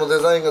たから、このデ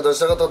ザインが出し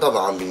たかったら多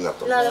分アンビになっ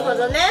たなるほ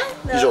どね。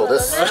以上で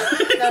す。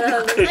なる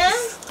ほどね。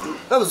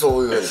多分そ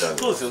ういうふうに感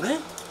じそうですよね。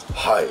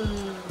はい。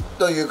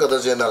という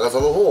形で長さ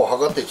の方を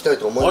測っていきたい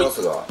と思いま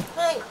すが、はい。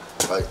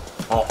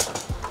あ、よ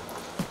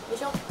い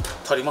しょ。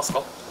足ります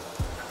か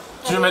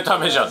10メーター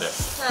メジャーで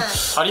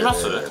ありま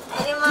す？ありま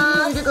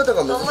す。入れ方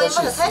が難し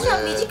いですね。最初は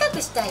短く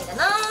したいんだ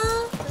な。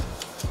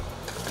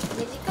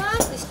短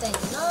くしたいんだ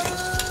な。短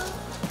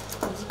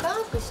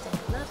くしたいん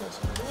だな、最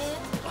初はね。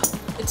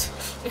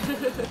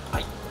は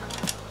い。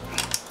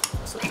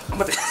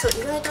待って。そう、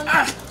意外とね、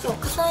そう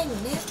硬いの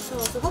ね。そう、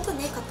すごく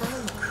ね、硬いの。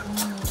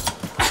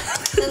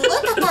すごい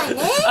硬い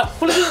ね。あ、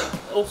これで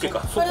OK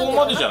か。そこ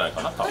までじゃない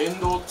かな。エン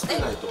ドをつけ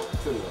ないと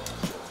距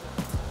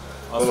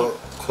離が。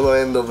この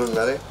エンド分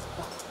がね。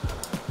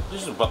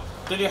バッ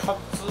テリー外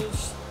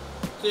し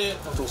て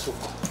そう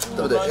か。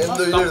なのでエンド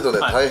入れるとね、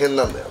大変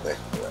なんだよね。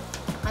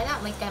あら、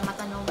もう一回ま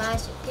た伸ば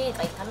して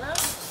がいいかな。で、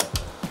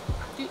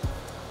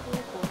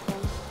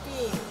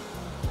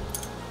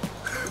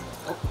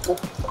こう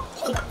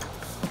して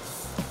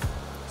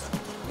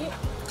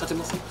立て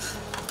ます？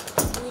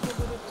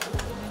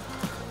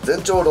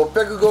全長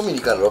605ミ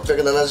リから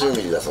670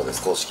ミリだそうで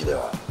す、公式で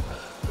は。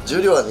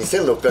重量は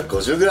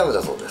 2650g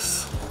だそうで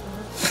す。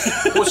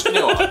公式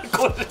では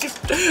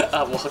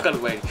あ、もう測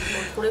る前に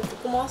これ、こ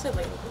こ回せば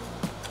いいの？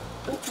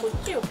こっ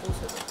ちをこう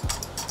する。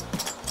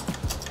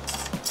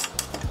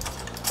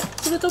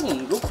これ多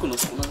分ロックの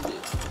そうなんで、こっ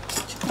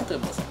ち本体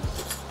もさ。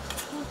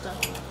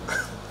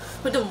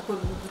これでもこれ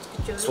ぶつ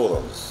けちゃうよ。そうな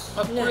んです。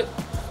あ、これ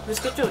ぶ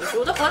つけちゃうでし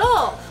ょ。だから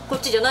こっ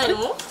ちじゃないの？違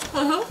うの？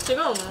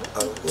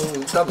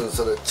多分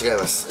それ違い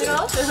ます。違う？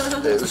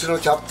で、後ろの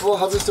キャップを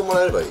外しても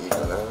らえればいいか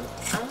な。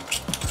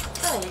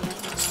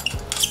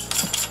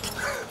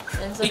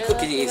1個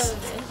切りです。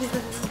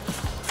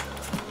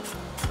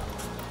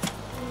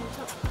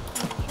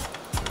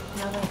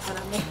長いから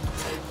ね。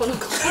この部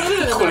分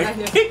これ長い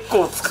ね。結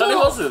構疲れ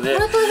ますよね。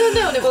これ大変だ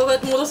よね。こうやっ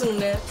て戻すの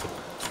ね。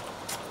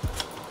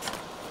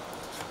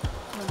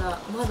ま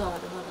だあ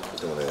る。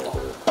でもね、で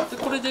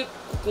これでこ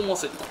こも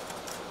せる。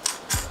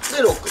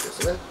でロックで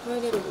すね。こ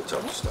れでロックね。ちゃ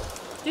んとした。で、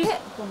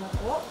この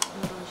子を戻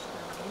して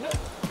あげ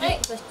る。はい、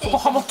そしてここ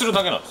はまってる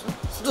だけなんですね。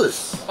そうで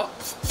す。あ、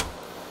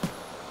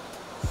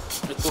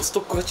ス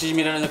トックが縮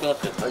められなくなっ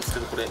たやつなんですけ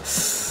ど、これ向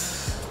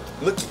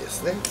きで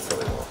すね。そ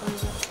れも。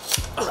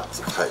あ、はい。は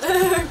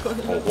い。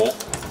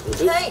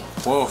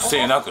これを不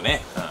正なく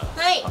ね、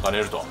はい。測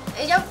れると。よっし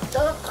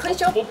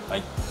ょ。は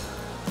い。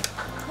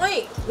は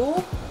い。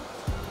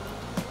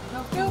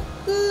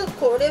600、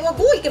これは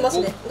5いけます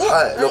ね。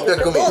はい、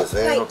605ミリです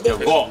ね。はい。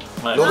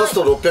 605。伸ばす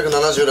と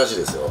670らしい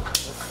ですよ。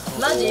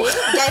マジ？じゃ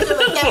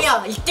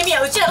あ行ってみよ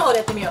う。うちらの方で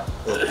やってみよ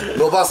う。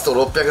ロバスト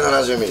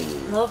670ミリ。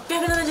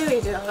670ミ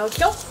リで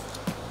600。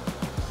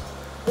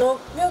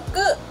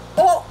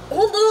あ、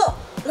本当だ。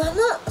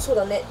そう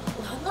だね。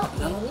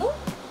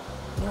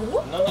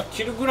7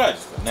切るぐらいで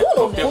すかね。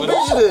そうだね。ホームペー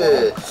ジ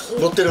で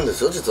載ってるんで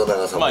すよ、実は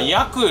長さも。まあ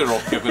約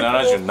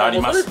670にな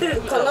りますか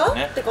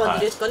なって感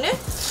じですかね。はい。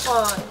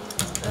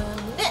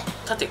で、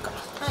縦かな。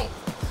はい。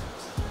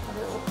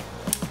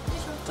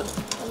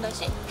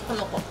こ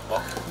の子。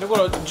でこ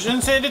れ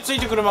純正でつい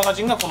てくるマガ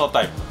ジンがこの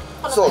タイ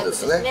プ。そうで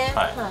すね。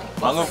はい。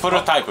マグプ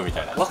ルタイプみ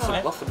たいなやつです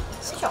ね。ワッフルで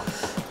すか。じゃ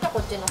あ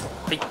こっちの方。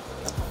はい。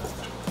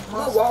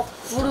まあワ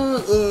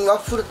ッ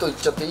フルと言っ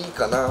ちゃっていい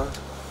かな。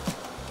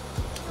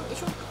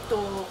ちょっと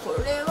こ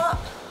れは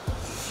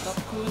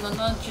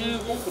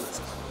175個で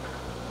すか。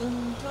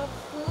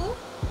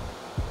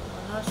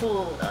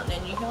そうだ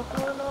ね、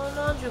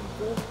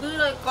275ぐ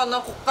らいかな。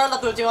こっからだ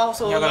とうちは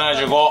そう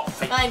275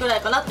はいぐら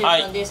いかなっていう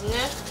感じですね。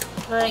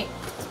はい。よ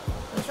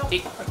いしょ。こん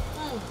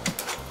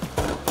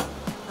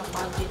な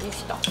感じで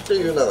した。って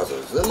いう長さ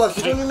ですね。まあ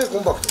非常にねコ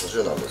ンパクトな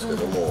銃なんですけ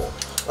ども、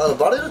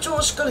バレル長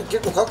はしっかり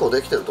結構確保で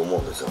きてると思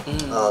うんですよ。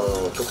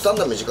極端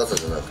な短さ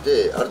じゃなく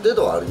てある程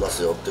度はありま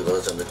すよっていう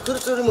形なんで、クル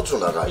ツよりもちろ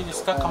ん長い。いいで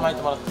すか、構え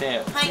てもらっ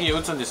て、次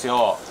打つんです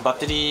よ。バッ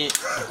テリー。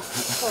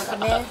そうだ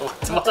ね。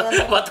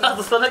また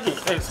外さなきゃい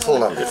けないです。そう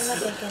なんです。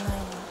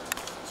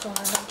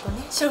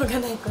しょうがな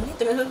い子ね。っ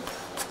て言う。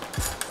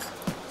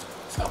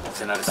さあ、もう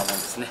手慣れたもんで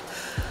すね。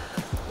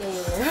今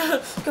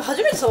日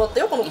初めて触った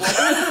よこの子。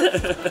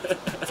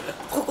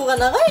ここが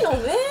長いの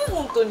ね、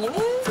本当にね。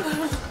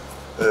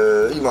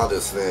今で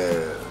すね、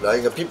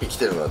LINE がピッピ来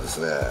てるのはです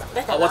ね、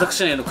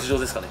私への苦情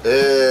ですかね。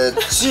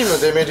チーム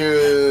デメリ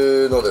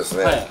ューのです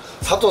ね、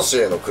サトシ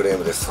へのクレー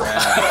ムです。何？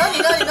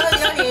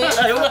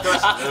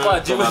ま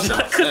あ自分じゃ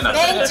なくて。ベ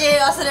ンチ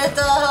忘れ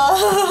た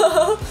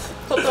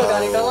ことが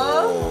あれか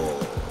な。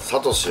サ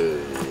トシ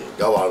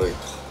が悪いと。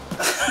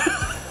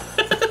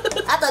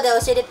後でお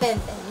尻ペン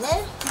ペン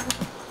ね。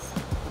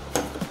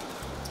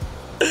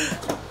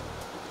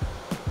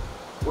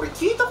俺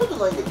聞いたこと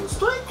ないんだけど、ス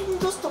トライクイン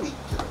ダストリーって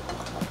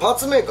パー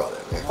ツメーカーだ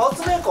よね。パー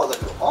ツメーカーだ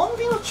けど、アン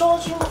ビのチャ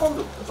ージングハン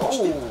ドルって出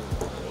してる。い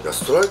や、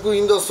ストライク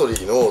インダストリ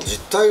ーの実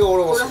態が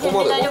俺もそこ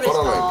までわからないん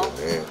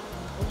だよね。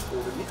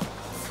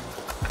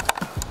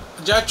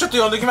じゃあちょっ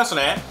と呼んできます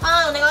ね。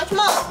はい、お願いし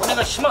ます。お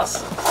願いしま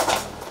す。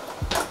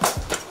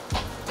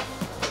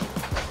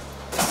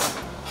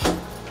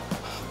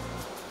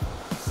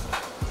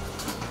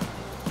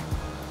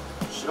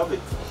調べ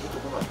て出て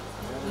こない。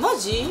マ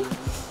ジ？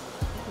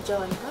じゃ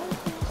あ意外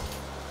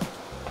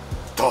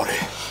と。誰？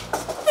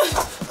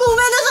ごめん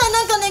なさい、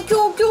なんかね、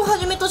今日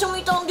始めた人も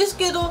いたんです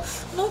けど、なんか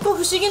不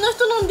思議な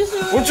人なんです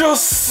よ。こんにちは。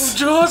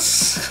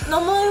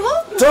名前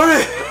は？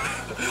誰？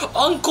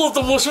アンコウ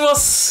と申しま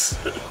す。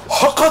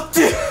測っ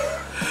て。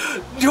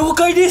了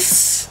解で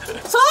す。そういう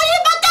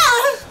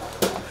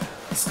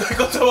使い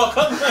方わ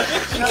かんない。パタ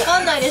ーン。わか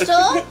んないでしょ？ね？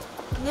そういう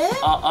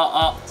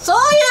あれ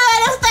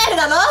スタイル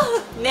なの？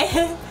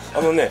ね。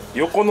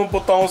横のボ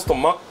タンを押すと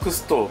マック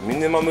スとミ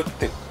ニマムっ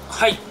て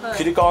はい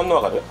切り替わる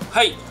の分かる？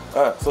はい。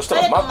そした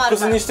らマック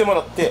スにしても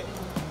らって、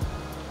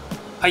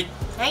はい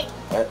はい。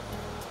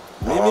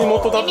耳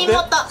元だって。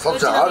サト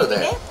ちゃんある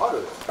ね。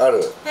あ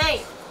る。はい。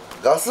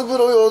ガス風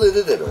呂用で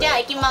出てるね。じゃあ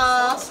行き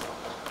ます。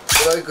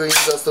ストライクインダ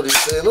ストリー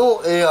製の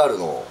AR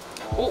の。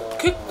お、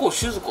結構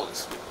静かで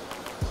すね。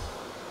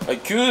はい、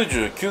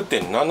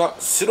99.7。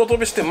白飛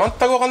びして全く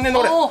分かんねえ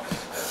の俺。は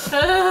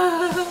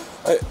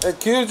い、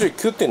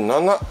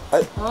99.7。は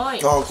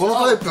い。この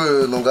タイ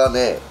プのが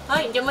ね、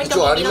はい、じゃあもう一一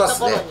応あり度ま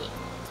すね。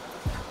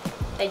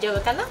大丈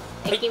夫かな？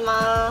行き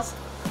ます。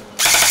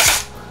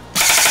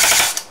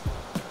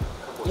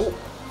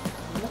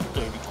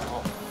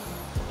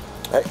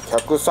はい、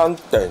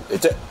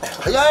103.1。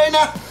早い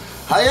な。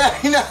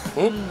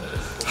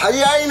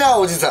早いな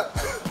おじさ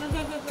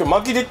今日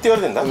巻きでって言わ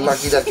れてんだ。ん。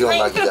巻きだ今日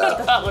巻きだ。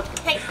は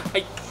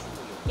い、行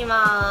き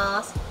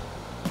ます。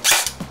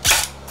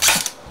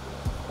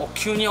お、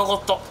急に上が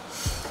った。や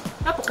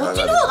っぱこっ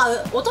ちの方が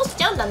落とし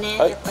ちゃうんだね。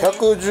はい、やっぱり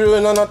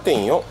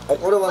117.4。はい。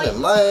これはね、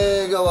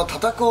前側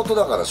叩く音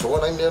だからしょう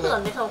がないんだよね。そう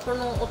だね、こ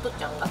の音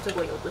ちゃんがす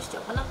ごい落としちゃ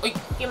うかな。はい、行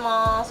き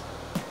ます。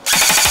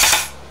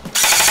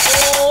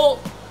おお、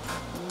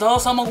ダー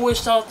様超え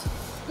した。マジ？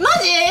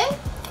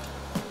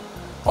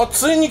あ、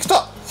ついに来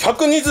た。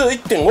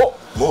121.5。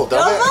もう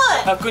ダメ。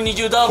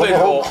 120ダーベ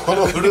ルを。こ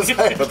のうる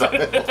さいのダメ。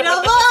やば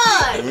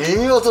い。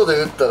耳元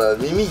で打ったら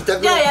耳痛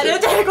くじゃあやるなっ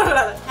て。ということ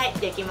だ。はい、じ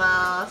ゃあ行き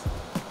ます。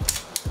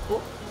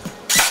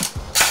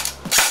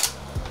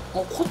こ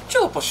っち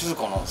はやっぱ静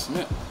かなんです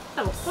ね。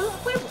多分この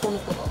子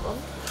なんだね。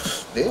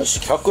電子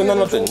107.2系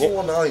の情報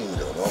はないん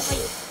だよな。これ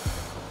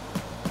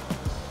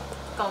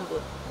幹部。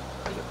は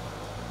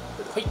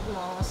い、行き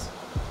ます。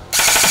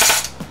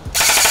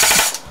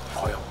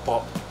あ、やっ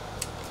ぱ。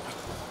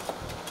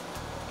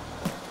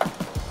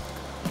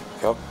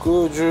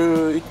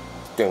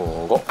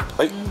 111.5。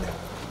はい。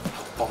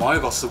前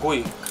がすご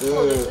い。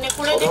そうですね、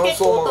これで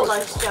結構音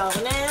がしちゃう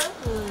ね。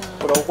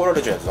これ怒ら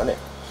れちゃうやつだね。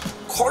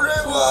これ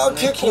は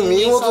結構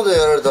見事で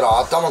やられたら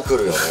頭く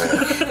るよね。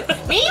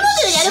ミニモ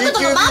デルやるこ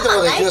とも CQB と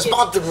かでいきなりないし、パ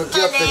ッて向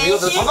き合って見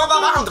事でパパ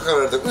パパンとかや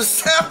られてうっ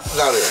せーって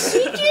なるよね。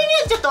 CQB は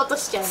ちょっと落と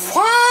しちゃうね。ファ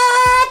ーっ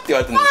て言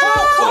われてるんでしょ。バー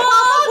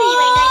ビー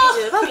はいないで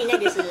す。バービーいない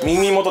です。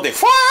耳元でファ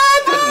ーっ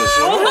て言われてるんで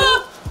し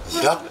ょ。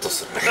イラッと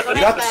するね。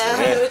イラッとする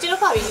ね。うちの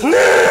バービーね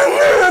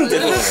えって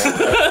言うのね。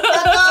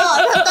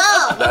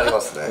なりま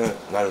すね。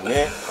なる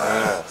ね。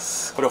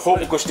これ報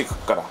告していく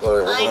から。こ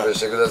れ報告し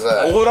てくだ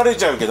さい。怒られ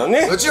ちゃうけど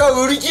ね。うちは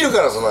売り切る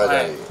からその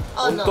間に。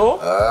本当？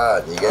あ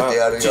あ逃げて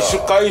やるよ。自主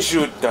回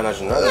収って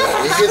話になる。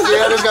逃げて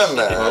やるかん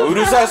なよ。う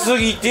るさす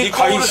ぎて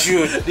回収。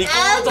リコール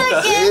と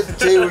か絶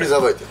対売りさ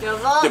ばいてる。や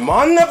ばで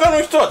真ん中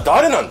の人は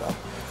誰なんだ。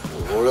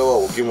俺は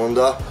置物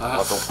だ。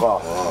あ、そっ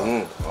か。う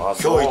ん。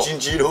今日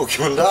一日いる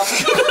置物だ。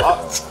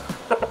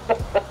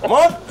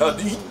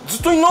ず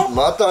っといんの？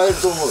また会える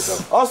と思う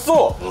さ。あ、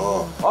そう。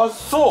あ、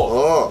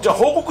そう。じゃあ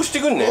報告し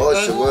てくんね。よ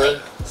しこれ。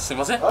すい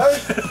ません。はい。はい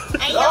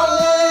よ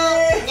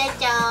ー。じゃ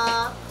じゃ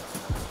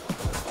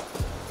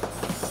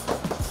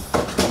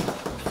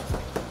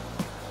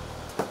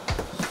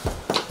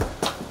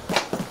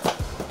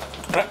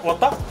あれ終わっ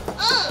た？ー。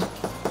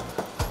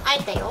会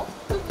えたよ。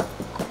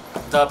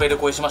ダーベル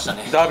超えしました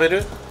ね。ダーベ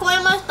ル？超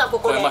えましたこ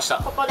こで。超えました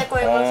ここで超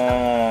えました。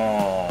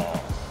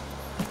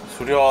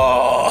そりゃ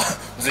あ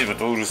随分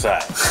とうるさ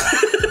い。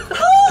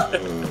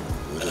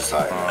うる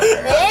さい。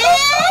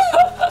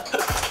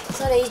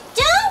それ言っ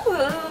ちゃ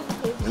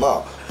う？ま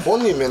あ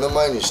本人目の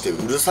前にして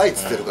うるさいっ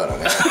つってるから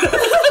ね。う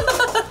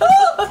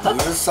る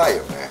さい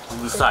よね。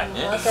うるさい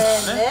ね。ません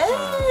ね。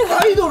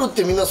アイドルっ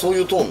てみんなそう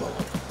いうトーンなの？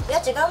い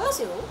や違いま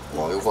すよ。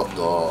まあよかった。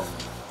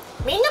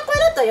みんなこれ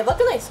だったらやば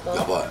くないですか？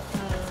やばい。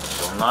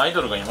そんなアイ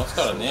ドルがいます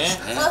からね。そ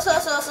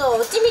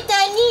ううちみ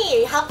たい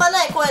に半端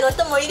ない声の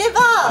人もいれ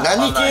ば、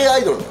何系ア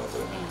イドルなの？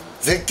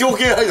絶叫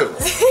系アイドルな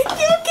の？絶叫系ア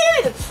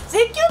イ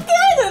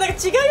ドルなんか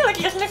違うような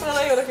気がしなくも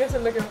ないような気がす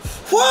るんだけど、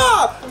フ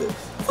ァーってフ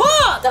ァ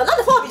ーだからなん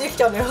でファービーでき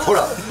ちゃうのよ。ほ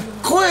ら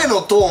声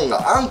のトーン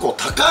があんこ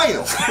高い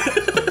の。フ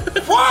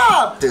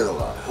ァーっていうの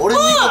が俺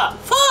にファ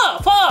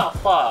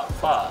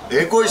ー。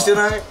ええ声して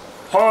ない？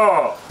フ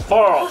ァ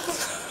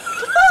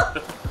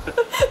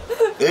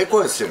ええ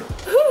声してる。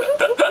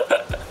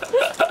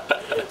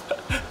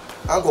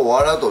あんこ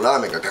笑うとラー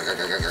メンがガガ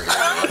ガガガガ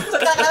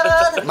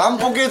ガ万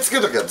歩計つ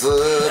けときはずー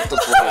っと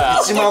こう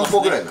1万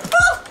歩ぐらいになる。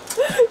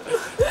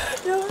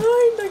やばいん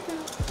だけど。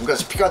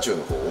昔ピカチュウ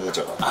のこうおも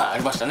ちゃがあ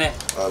りましたね。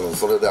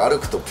それで歩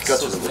くとピカ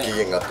チュウのご機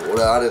嫌があって、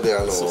俺あれで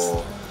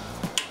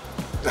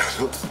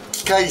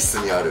機械室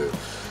にある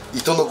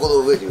糸のこの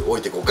上に置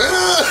いてこうガー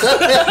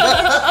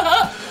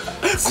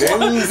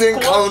全然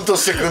カウント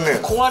してくんね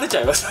ん。壊れち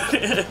ゃいました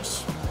ね。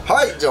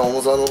はい、じゃあ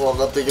重さの方上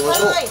がっていきま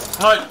しょう。は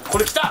い。こ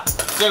れきた。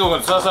全国の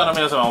ツアーサーの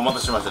皆様お待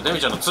たせしました。デミ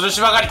ちゃんの吊るし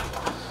ばかり。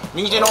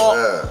右手の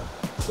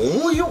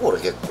重いよこれ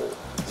結構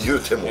言う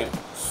ても。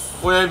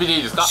親指でい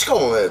いですか？しか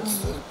もね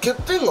欠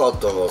点があっ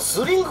たのは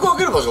スリングか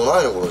ける場所な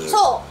いのこの字。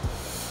そ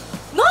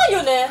うない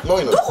よね。ない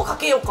のよどこか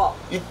けようか。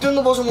一点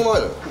の場所もな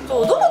いのよ。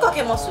そうどこか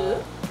けます？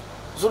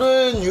そ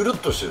れニュルっ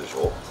としてるでし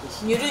ょ。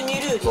ニュルニ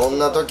ュル。そん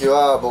な時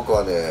は僕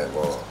はね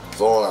もう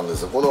そうなんで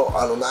すよ。この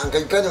なんか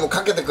いかにも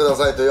かけてくだ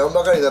さいと言わん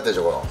ばかりになってる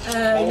でしょこ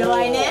の。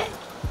弱いね。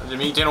で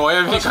右手の親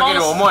指にかけ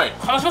る思い。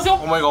話しますよ。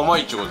思いが重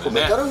いっていうことで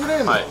ね。メタルフレ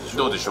ームはなんでしょ。い。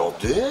どうでしょ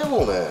う。で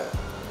もね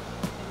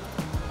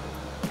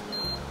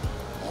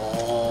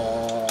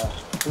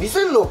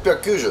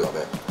2690だ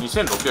ね。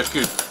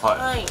2690。はい。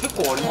はい。結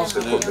構あります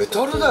よね。これメ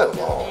タルだよ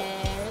な。は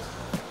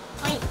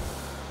い。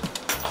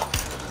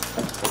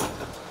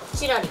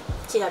チラリで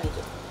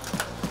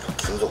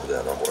金属だ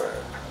よなこれ。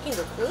金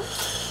属？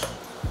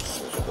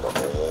金属だ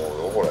と思う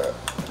よこれ。こ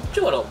っ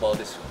ちはラッバー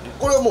ですよね。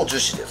これはもう樹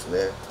脂です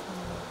ね。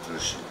樹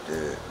脂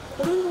で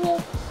これは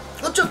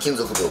こっちは金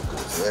属ブロック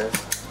ですね。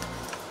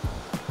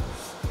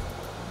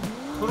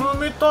フル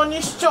メタ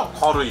にしちゃ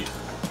軽い。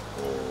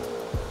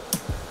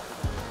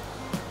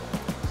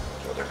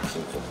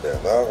金属だよ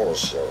なこの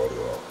仕上がり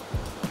は。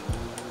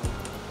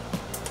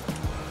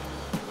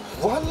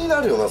不安に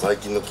なるよな最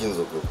近の金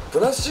属。プ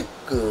ラスチッ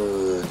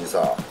クに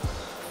さ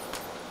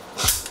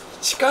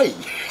近い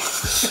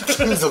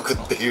金属っ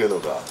ていうの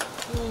が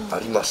あ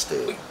りまして、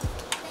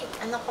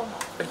あの子も。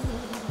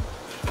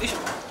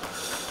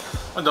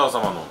ダー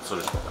様の吊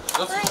るしばか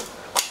り。はい。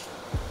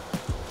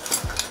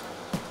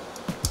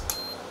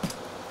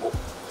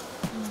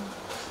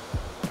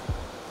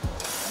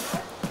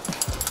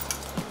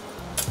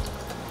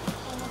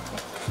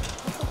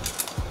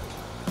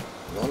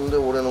なんで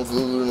俺の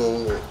Google の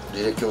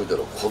履歴を見たら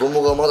子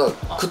供がまだ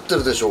食って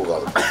るでしょうが。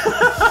はい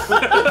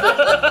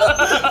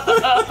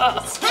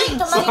止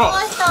まりま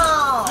した。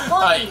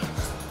はい。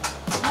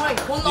はい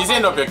こんな。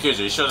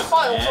2690一緒ですね。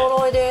はいお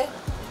揃いで。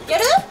や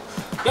る？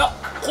いや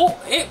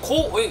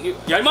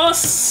やりま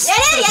す。やっ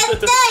た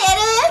や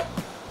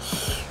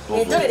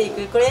る。どれでい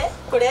く？こ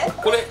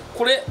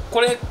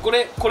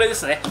れで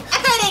すね。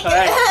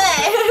はい。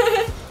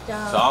じ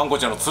ゃあさああんこ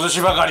ちゃんの吊る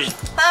しばかり。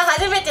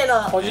初めての。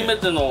初め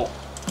ての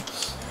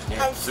ね。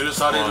吊る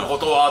されるこ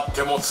とはあっ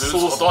ても吊るす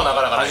ことはな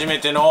かなかない。初め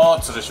ての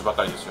吊るしば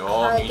かりです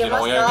よ。右手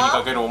の親指に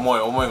かける思い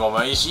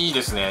がいい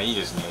ですね、いい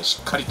ですね。し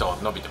っかりと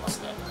伸びてます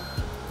ね。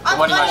止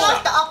まりま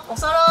した。あ、お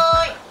揃い。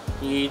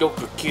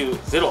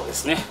2690で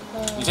すね。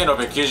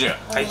2690。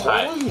はい。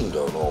いいんだ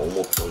よな、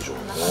思った以上に。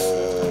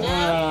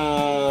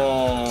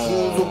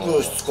金属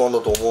の質感だ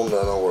と思うんだ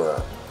よな、これ。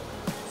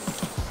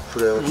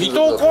見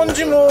た感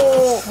じも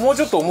もう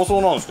ちょっと重そ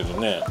うなんですけど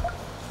ね。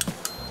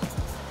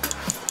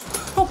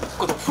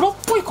フラっ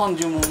ぽい感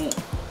じも。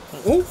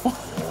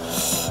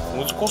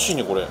難しい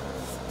ねこれ。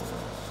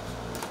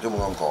でも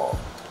な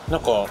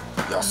んか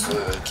安い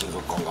金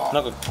属感が。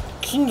なんか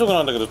金属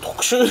なんだけど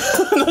特殊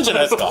なんじゃな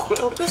いですか。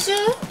特殊？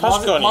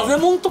確かに。混ぜ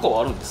もんとか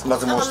はあるんですか。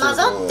混ざっ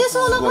て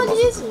そうな感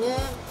じですね。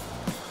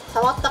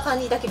触った感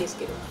じだけです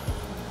けど。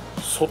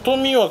外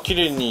見は綺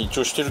麗に一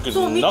応してるけ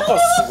ど、中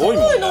すごい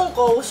もんね。なん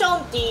かオシャ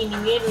ンティーに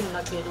見えるん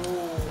だけど、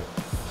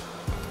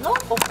なん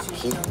か不思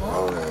議だな。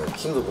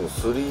金属の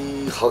す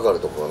り剥がれ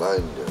とかがない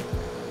んだよね。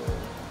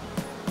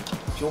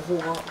情報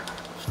が少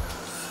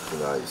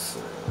ないっす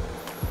ね。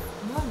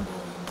なんだ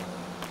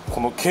ろ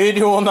この軽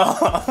量なな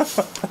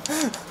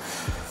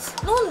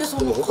んでそ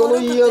んな他の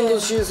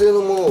E&C 製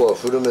のものは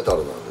フルメタル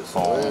なんです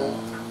よね。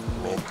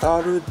メタ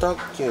ルだ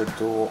け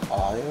ど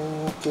亜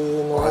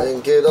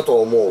鉛系だと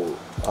思う。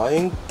亜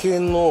鉛系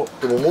の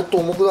でももっと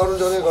重くなるん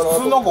じゃねえかなと。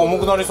普通なんか重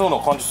くなりそうな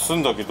感じする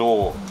んだけ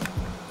ど、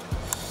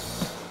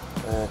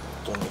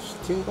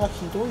否定が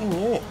ひどい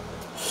ね。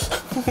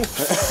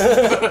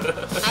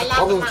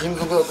多分金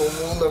属だと思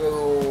うんだけど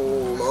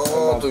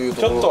なという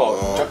ところ。ちょっと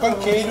若干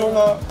軽量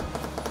な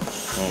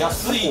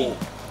安い。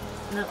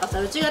なんかさ、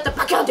うちがやったら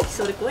バキャンってき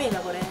そうで怖いな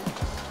これ。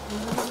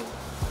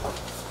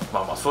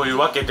まあそういう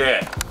わけで、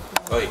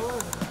はい。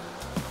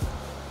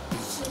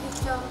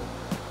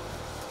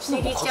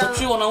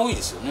形はナウイ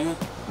ですよね。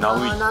ナウ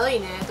イ。ナウイ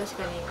ね、確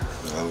かに。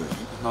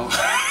ナウイ。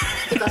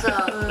てか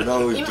さ、今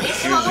の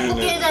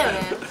固形だよね。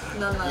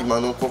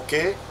今の固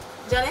形？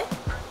じゃね？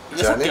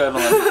さっき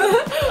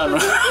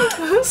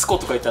スコ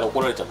とか言ったら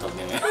怒られちゃったん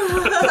でね。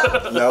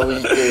ナウ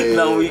イ系。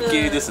ナウイ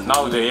系ですね。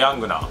ナウでヤン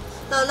グな。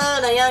ナウ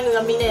なヤング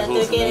がみんなやって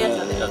る系のやつ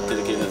だね。やって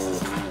る系のやつで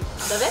す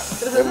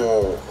ね。で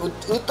も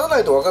打たな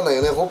いと分かんない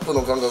よね、ホップ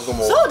の感覚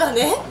も。そうだ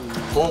ね。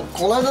こ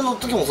の間の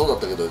時もそうだっ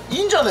たけど、い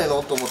いんじゃねえ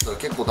のと思ったら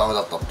結構ダメ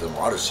だったっていうの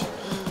もあるし、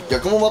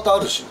逆もまたあ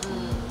るし。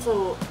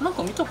そうなん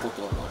か見たこ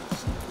とあるで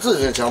すね。そう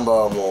ですね、チャン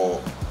バー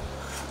も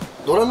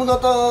ドラム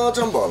型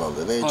チャンバーなん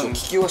でね、一応効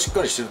きはしっ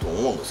かりしてると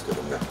思うんですけ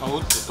ども、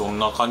打ってどん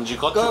な感じ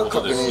かっていうこ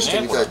とですね。確認して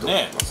みたいと思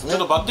いますね。ちょっ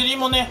とバッテリー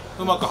もね、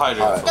うまく入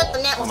るやつをちょっと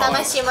ね、お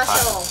探ししましょ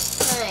う。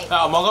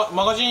はい。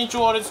マガジン一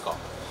応あれですか。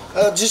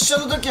実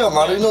写の時は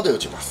丸いので打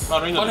ちます。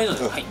丸いので。は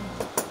い。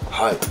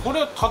はい。こ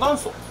れは多段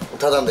層。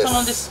多段です。多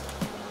段です。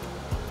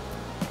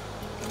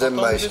全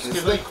枚式で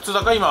すね。いくつ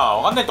だか今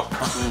わかんないと。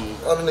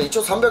一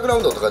応300ラウ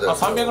ンドって書いてある。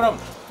300ラウン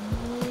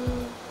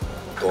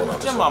ド。どうなん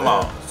でしょうね。じゃ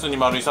あ普通に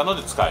丸いさんの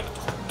で使える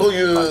と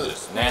いう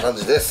感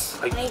じで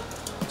す。はい。じ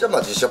ゃあ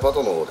実写パー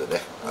トの方で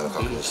ね、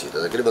確認していた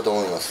だければと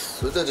思います。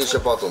それでは実写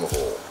パートの方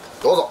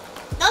どうぞ。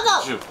ど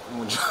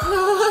うぞ。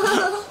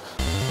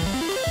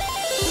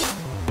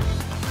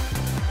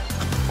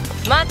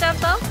まーちゃん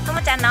とと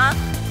もちゃんの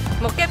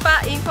モケ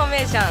パインフォメ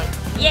ーショ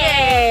ンイ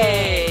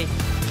エー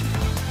イ。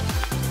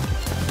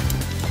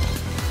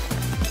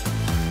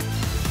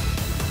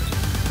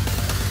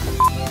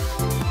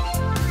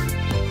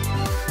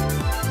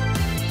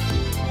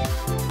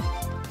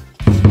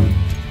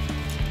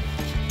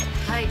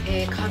はい、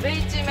壁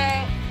一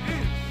面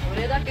こ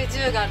れだけ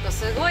銃があると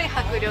すごい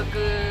迫力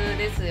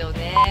ですよ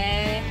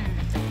ね。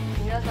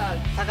皆さん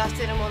探し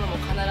てるものも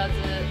必ず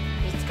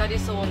見つかり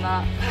そう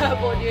な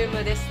ボリュー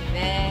ムです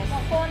ね。も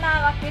うコー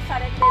ナー分けさ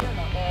れてる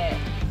ので、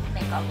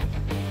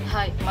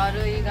はい、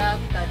丸いがあっ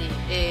たり、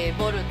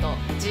ボルト、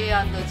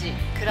G&G、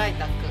クライ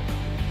タック、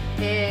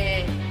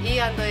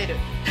E&L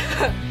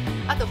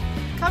あと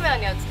カメラ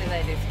には映ってな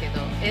いですけ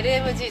ど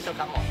LMG と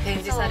かも展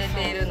示され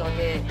ているの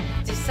で、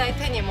実際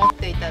手に持っ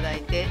ていただ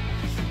いて、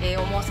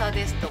重さ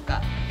ですと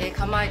か、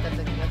構えた時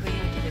の雰囲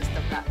気ですと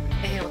か、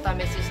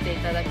お試ししてい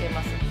ただけ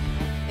ます。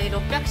600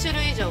種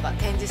類以上が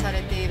展示さ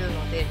れている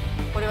ので、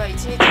これは1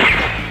日見てもきっ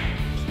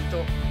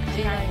と足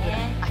りないぐらい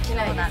飽き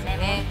ないですね。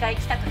もう一回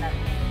行きたくなるね。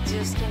銃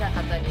好きな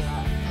方に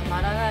はた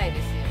まらない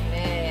ですよ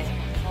ね。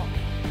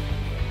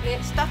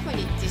でスタッフ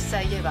に実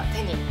際言えば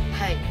手に、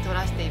取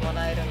らせても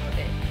らえるの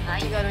で、お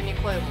気軽に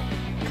声も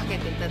かけ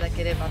ていただ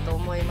ければと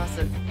思います。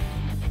よろ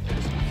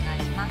しくお願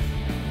いします。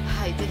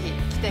はい、ぜひ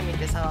来てみ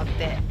て触っ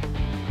て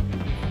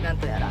なん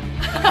とやら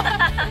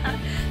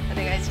お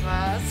願いし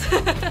ます。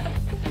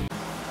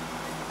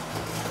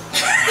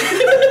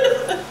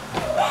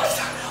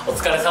お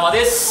疲れ様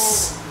で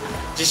す。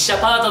実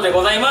写パートで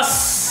ございま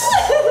す。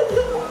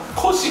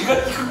腰が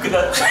低く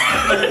なった。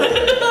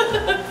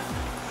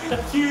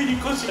急に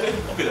腰が低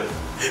くなった。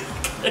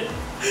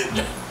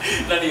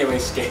何が名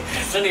詞け？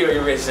何が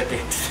名詞だっけ？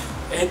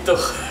何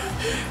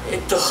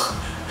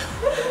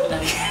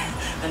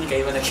何か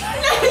言わなきゃ。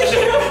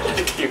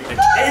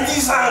AD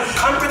さん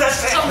カンペ出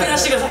して。カンペ出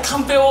してください。カ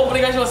ンペをお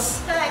願いしま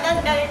す。はい、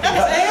何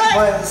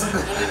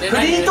フ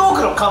リートー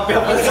クのカンペ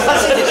は難しい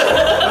でしょ。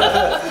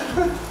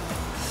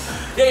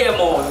いやいや、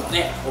もう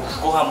ね、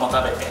ご飯も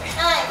食べて。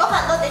はい、ご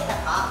飯どうでした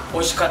か？美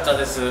味しかった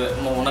です。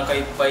もうお腹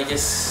いっぱいで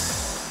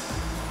す。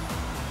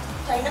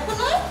足りなくない？お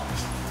腹いっ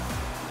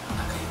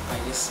ぱい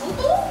です。本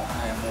当？はい、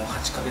もう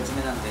8ヶ月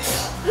目なんで。8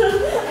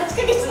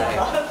ヶ月なの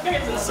？8ヶ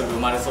月なの？すぐ生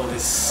まれそうで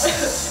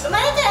す。生ま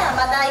れたら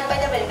またいっぱ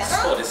い食べるか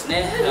な？そうです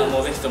ね。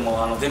もうぜひと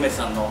もデメ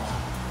さんの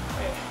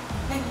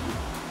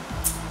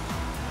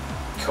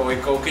教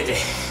育を受けて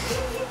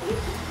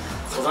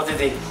育て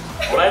て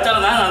もらえた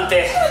らななん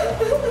て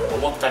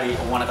思ったり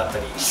思わなかった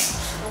り、今日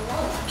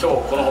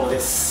この頃で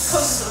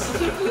す。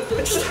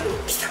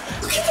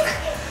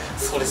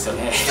そうですよ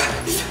ね。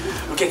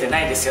受けて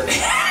ないですよね。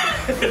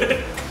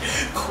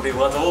これ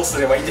はどう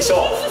すればいいんでしょう。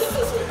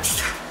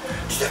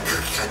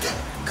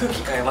空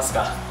気変えます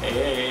か。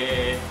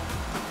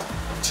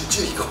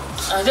注意行こう。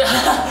あ、じゃあ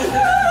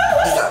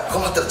リーダー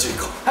困ったら注意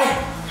行こう。はい。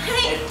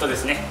で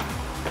すね。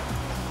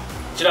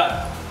こち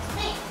ら。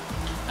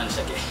何でし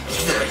たっけ。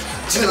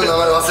銃の名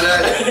前忘れな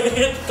い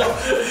で。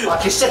あ、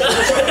消しちゃった。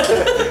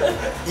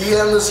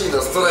E&C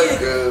のストライ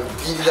ク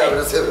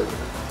Pdw7。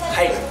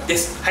はいで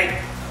す。はい。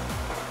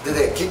で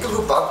ね、結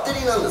局バッテ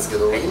リーなんですけ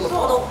ど、今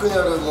パドックに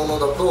あるもの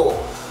だと、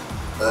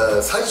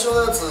最初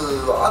のやつ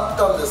はあっ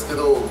たんですけ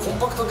ど、コン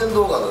パクト電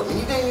動ガンのミ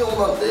ニ電用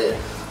なんで、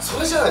そ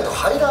れじゃないと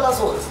入らな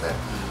そうですね。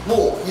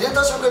もう入れ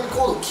た瞬間に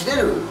コード切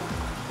れる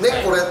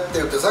ね、これっ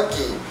て言って、さっ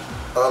き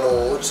う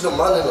ちの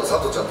マネの佐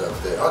藤ちゃんとやっ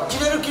てて、あ、切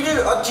れる切れ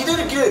る、あ、切れ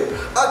る切れる、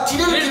あ、切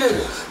れる切れ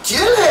る、切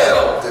れねえ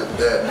よって言っ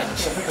て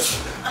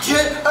切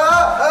れ、う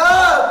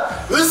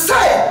っさ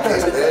いってい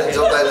うね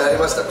状態にな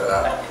りましたか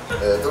ら、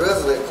とりあえ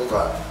ずね、今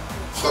回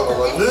この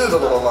ままヌード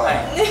のままい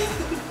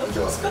き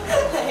ますけど、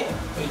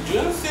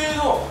純正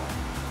の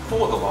コ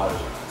ードがある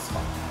じゃないです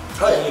か。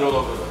金色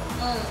の部分、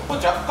こ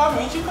れ若干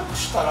短く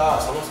したら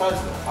そのサイ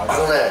ズでも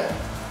入る。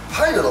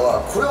入るの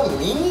はこれを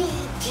ミニ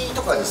T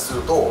とかにす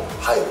ると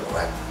入るの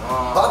ね。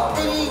バッ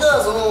テリー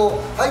がそ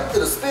の入って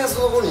るスペース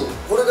のところに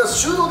これが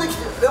収納でき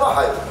てれば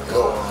入るんだけ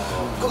ど、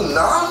でも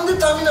なんで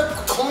タミヤ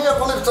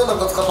コネクタなん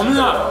か使ってる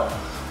か、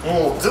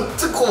もう全然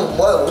この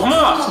前はどこも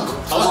あんないの。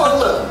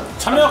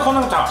タミヤコ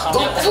ネクタ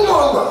どこも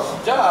あんない。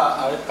じゃ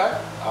ああれかい、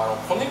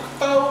コネク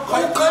タを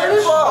変え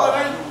れば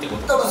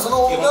多分そ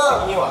の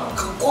が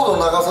コー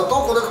ドの長さと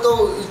コネクタ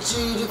を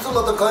一律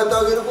また変えて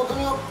あげること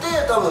によって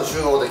多分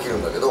収納できる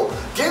んだけど、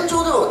現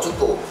状ではちょっ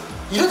と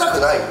入れたく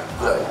ない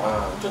ぐらい。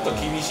ちょっと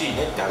厳しい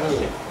ねって話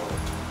で、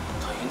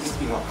大変です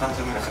けど感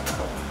じもなかった。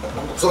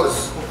そうで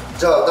す。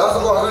じゃあ段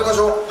速を測りまし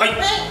ょう。はい。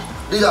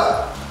リー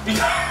ダーリー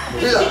ダー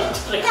リーダー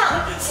リーダー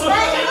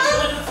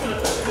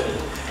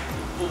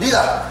リー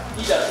ダ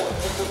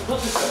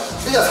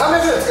ー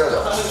300円使うじ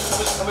ゃん。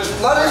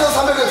マネーの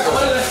300円使う。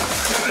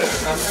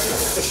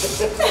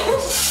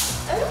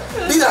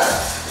リーダー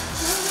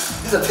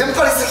テン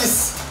パりすぎっ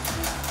す。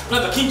な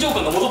んか緊張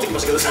感が戻ってきま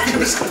したけど大丈夫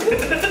ですか。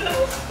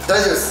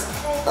大丈夫です。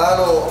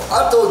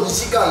あと2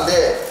時間で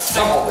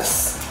3本で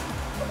す。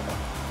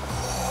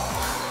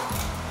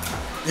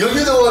余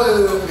裕で終わ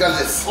る感じ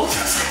です。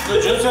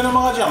純正の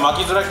マガジンは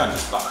巻きづらい感じ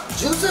ですか？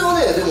純正は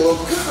ね、でも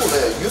結構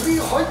ね、指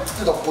入っ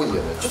てたっぽいんだ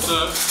よね。ちょっと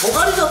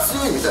尖りが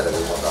強いみたいだけ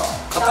ど、また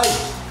硬いっ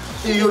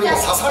ていうよりも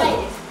刺さる。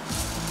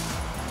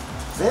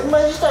ゼンマ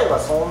イ自体は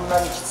そん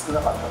なにきつくな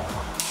かったな。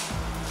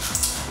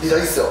リーダー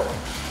いいっすよ。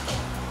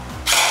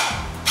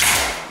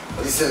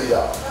いいっすよ、リー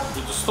ダー。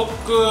ストッ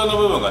クの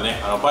部分が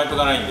ね、パイプ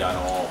がないんで、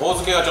ホー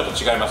付けがちょっと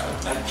違いますか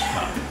らね。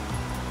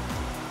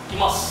いき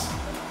ます。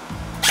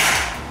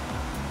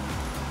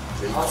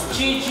83の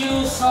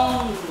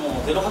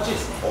08で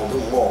すね。あ、で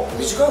もまあ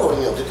短い割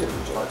には出てるん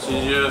じゃないかな。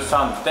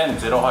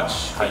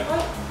83.08。はい。は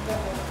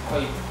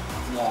い。いき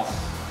ます。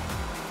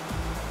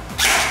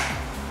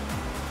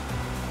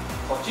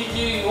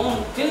84.08。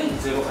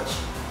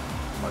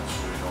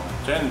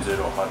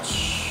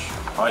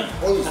84.08。はい。いい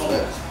ですね。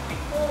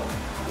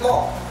まあ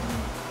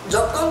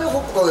若干でホ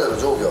ップかけたら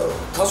上下は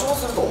多少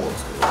すると思うんで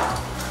すけど。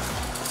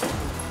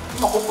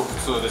今ホップ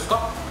普通です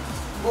か？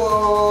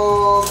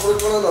これ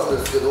からなん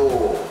ですけ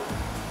ど。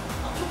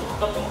ちょっと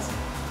かかってます。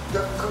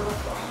若干かかっ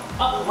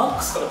た。あ、マッ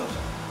クスかかってまし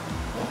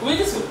た。上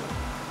ですよ。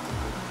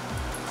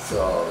さ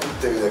あ打っ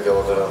てみなきゃ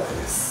わからないで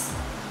す。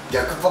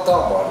逆パタ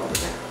ーンもあるんで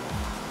ね。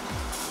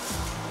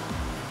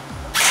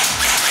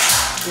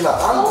今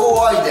アン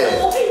コーアイ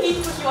で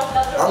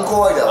アン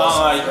コーアイで合わせ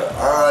てます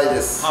から。アンアイ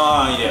です。ア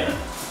ンアイで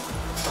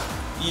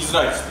言いづ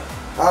らいですね。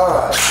アンアイ。アン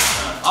アイで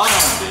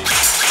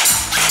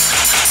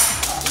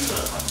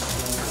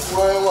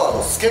これ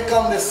は透け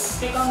感です。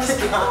透け感です。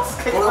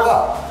これ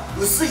は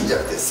薄いんじゃ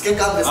なくて透け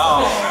感です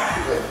から。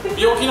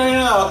病気の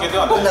犬なわけで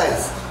はない。ないで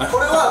す。こ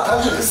れは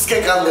単純に透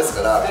け感です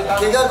から、毛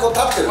がこう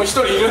立ってる。一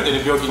人いるんで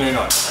ね、病気の犬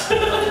は。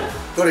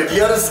これ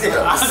リアル透け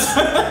感です。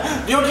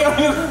病気の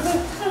犬。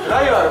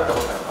ライバルって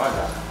ことなのかな。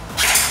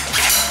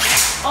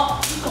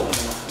あ、いいと思いま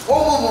す。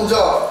もうじゃ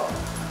あ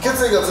決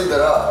意がついた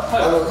ら、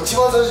一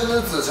番最初に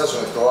打つ車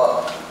種の人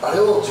はあれ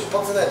を10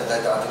発以内で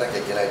大体当てなきゃ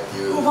いけないって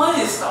いう。マ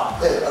ジですか？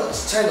ちっ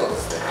ちゃいのをで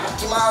すね、行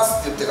きま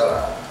すって言ってか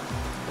ら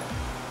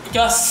行き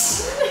ま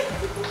す。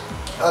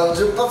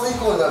10発以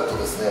降になると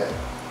ですね、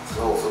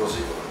それは恐ろ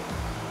しいこと。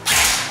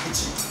1、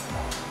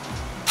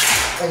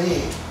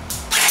2、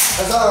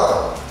3、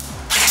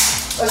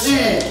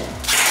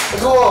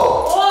4、5、6、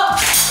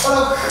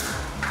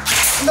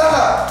7、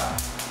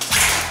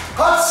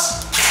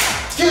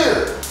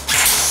8、9。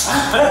9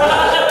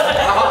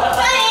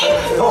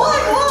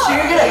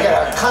ぐらいから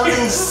完全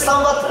にスタ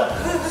ンバって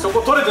た。そ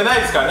こ取れてな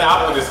いですからね、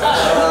アップですからね。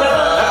な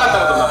かった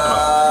ことになってま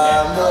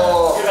すも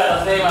う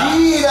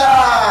リーダ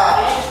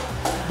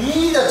ー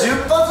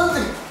10発っ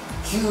て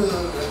4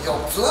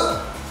つ？ちょ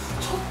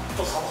っ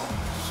と差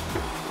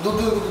どうい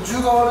うこと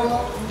？10が悪いの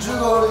？10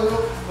が悪いの？違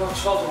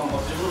うと思い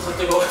ます。自分の設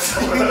定が悪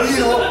い。い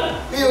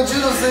いの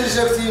10の設定し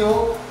なくていいの？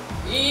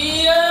い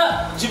や、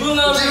自分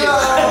が悪い。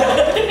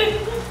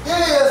いやい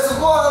や、そ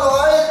こ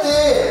はあ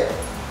えて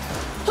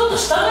ちょっと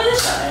下目で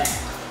したね。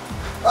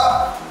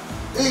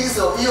いいです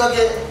よ、言い訳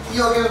受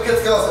け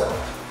付けますよ。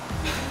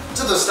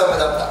ちょっと下目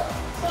だった。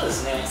そうで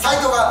すね。サイ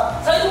ト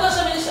が下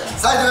目でしたね。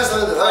サイトが下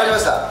目で、分かりま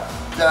した。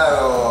じゃ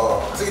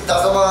あ次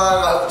ダサマ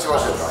が打ちま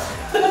しょうか。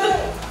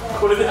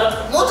これでも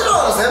ち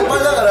ろん先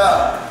輩だか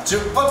ら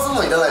10発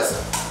もいらないです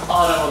よ。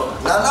なるほ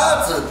ど。7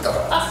発打ったか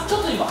ら。ちょ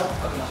っと今かけ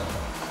ましょう。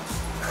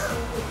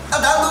弾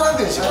道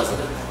確認します。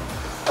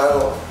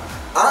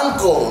あん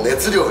こうの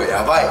熱量が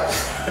やばい。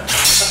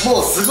も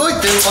うすごいテ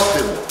ンパって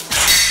るの。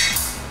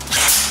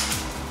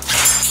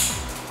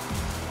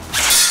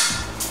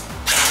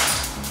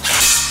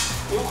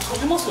よく飛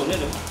びますよね、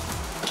でも。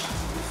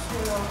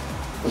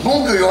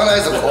文句言わな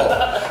いぞ、こ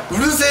う。う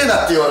るせえ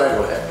なって言わない、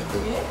これ。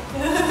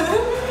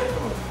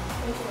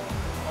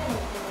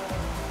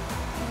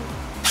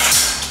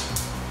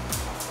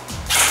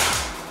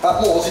も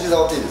うお尻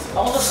触っていいですよ。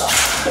本当ですか？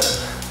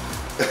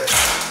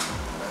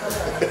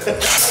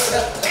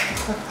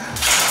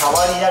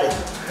川になれて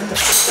る。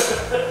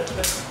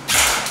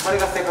これ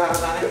がセクハラ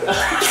だね。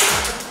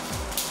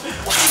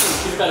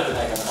気づかれて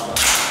ないから。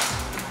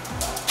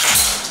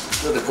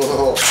だってこ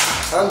の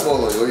あんこ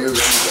の余裕がいい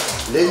じ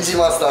ゃん。レンジ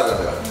マスター感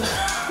だから。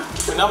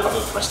何発打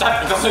ちました？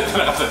数えて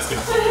なかったですけ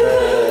ど。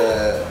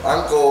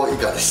あんこ以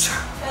下でした。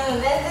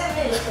全然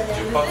無理でしたね。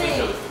10発以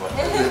上打ちまし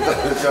た。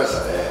打ちました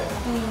ね。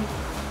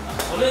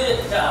それ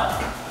じゃあ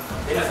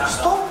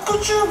ストック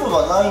チューブ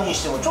がないに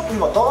しても、ちょっと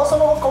今ダーサ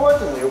マが乾い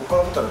てるの横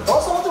から見たらダ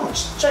ーサマでも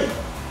ちっちゃい。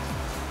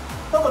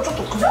なんかちょっ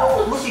と首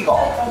の向きが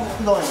ない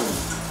のに。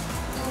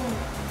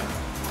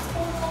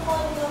こんな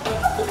感じだと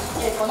ちょっとち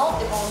っちゃいかな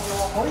って感じ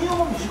は。ワイヤー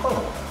が短い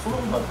のかな。そんな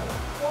ことないのかな。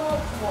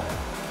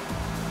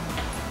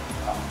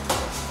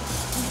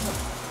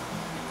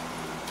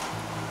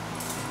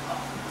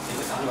先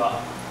生さん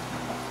は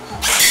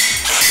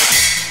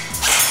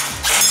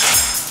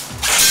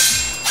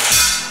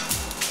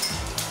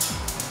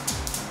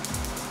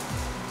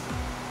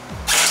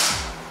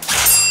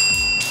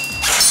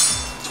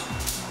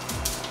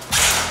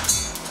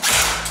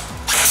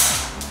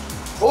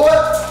おい、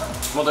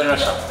戻りま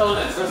した。そう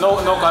です。脳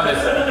幹で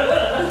す。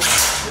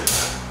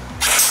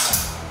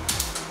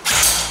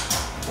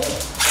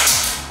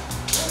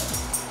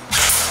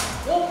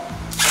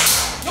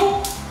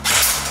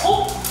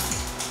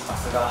さ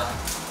すが。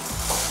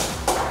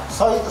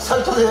サ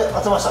イトで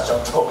当てました、ちゃん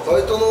と。サ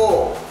イト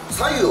の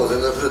左右は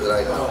全然触れてな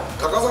いから、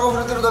高さが触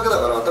れてるだけだ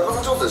から高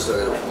さ調整してあ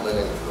げれば問題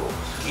ないんだけど。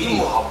ギリ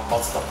も8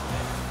発だったね。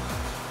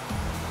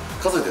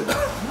数えてんだ。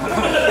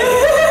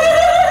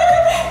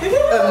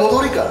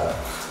戻りから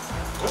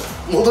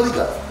戻り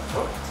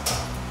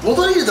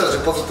入れたら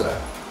10発打ってない？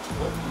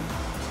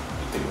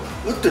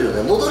打ってるよ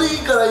ね。戻り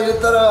から入れ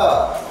た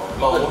ら、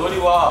戻り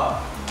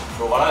は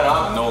しょうがない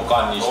な。脳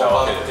幹にした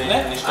わけです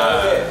ね。な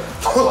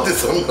んで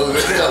そんな上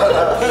か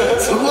ら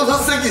そこの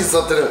席に座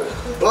ってる。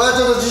おい、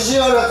ちょっと自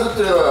信あるやつ打っ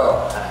てる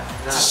よ。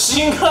自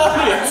信が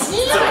あるやつって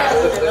出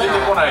て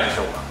こないでし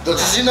ょうか。自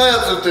信ない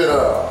やつ打ってる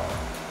よ。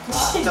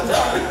ちょ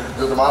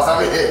っとまさ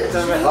み先輩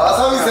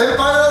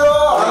だろ。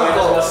あん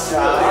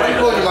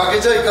こに負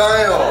けちゃいか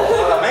んよ。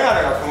メガ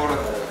ネが曇るん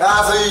だよ。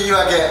そういう言い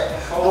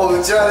訳。もう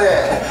うちはね、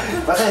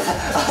まさにさん、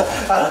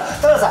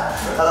田村さん、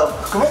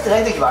曇ってな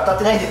い時は当たっ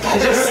てないんで大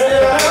丈夫です。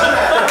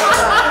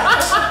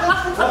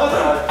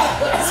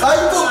サイ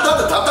トだ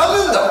って畳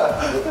むんだも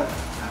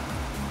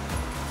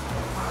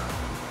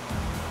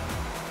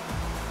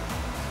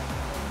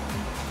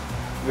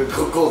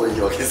ん。こうの言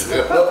い訳です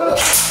よ。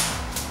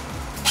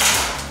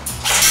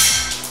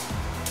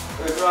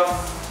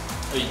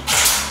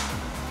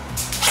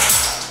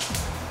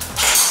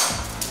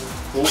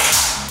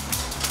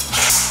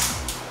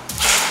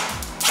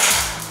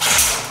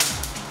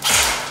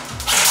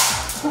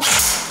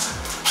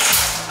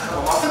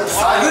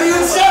探り打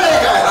ちじゃね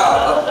えかよ。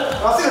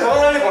まっすぐ飛ば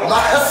ないね、これ。まっ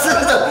すぐ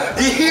だ。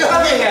言い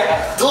訳ね。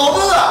飛ぶ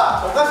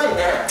わ。おかしいね。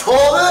飛ぶ。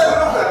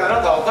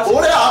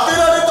俺当て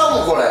られた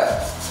もん、これ。い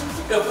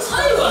や、左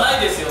右はな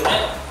いですよ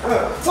ね。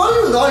左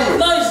右ないよ。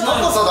ないです。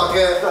高さだけ。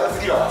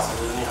次は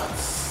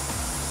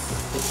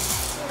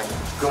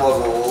熊ぞ。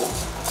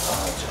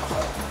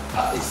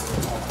いっすね。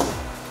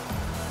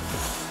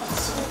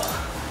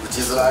打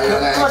ちづらいよ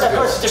ね。ち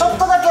ょっ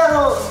とだけ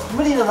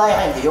無理のない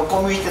範囲で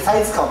横向いてサ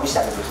イズ感を見せて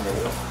あげてほしいんだけ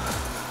ど。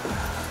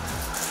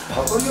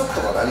パトリオッ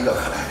トが何が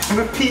かな。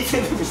MP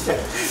線で見せて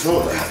あげて。そ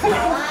うだ。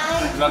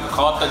なんか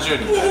変わった銃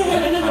みたいな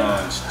ね、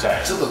ちっち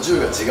ゃい。ちょっと銃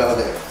が違う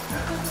ね。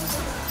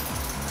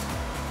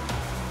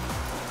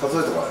数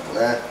えてもらうと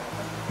ね。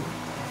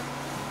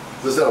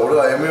そしたら俺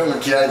は M4 が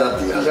嫌いだっ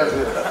て言い始め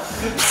るから。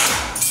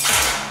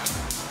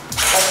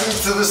先に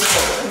潰して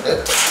たんだよ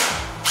ね。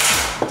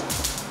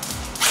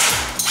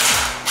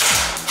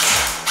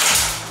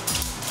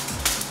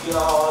いきま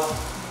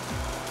す。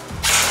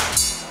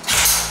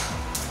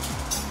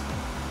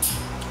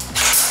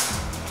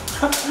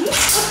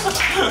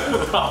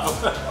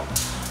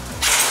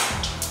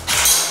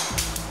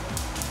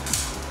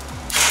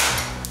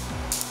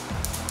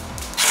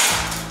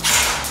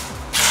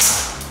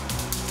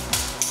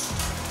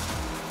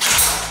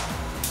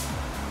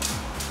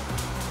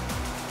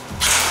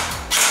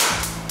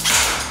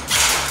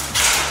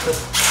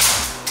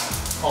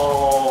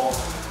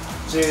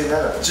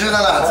17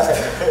発。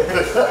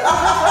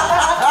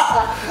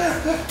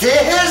てへ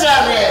じゃ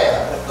ね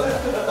え。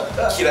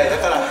嫌いだ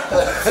からい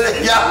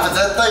や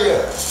絶対言う。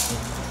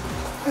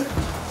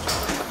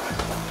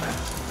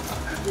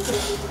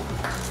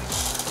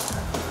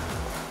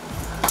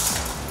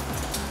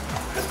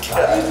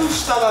だいぶ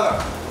下だな。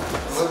す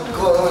っ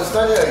ごい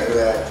下には行くね。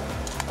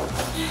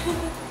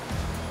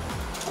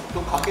ちょ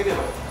っとかければい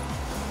い。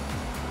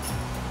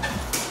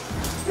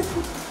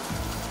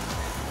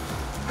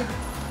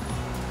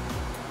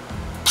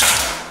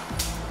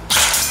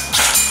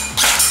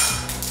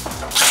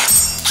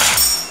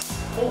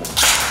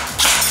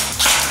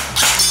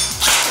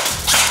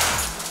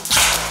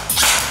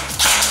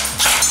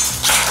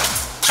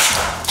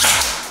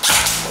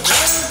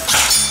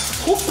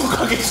ホップ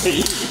かけてい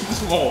い？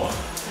もう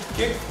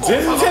結構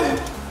全然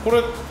こ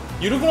れ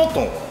緩くなった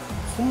のかな？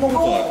そんなこと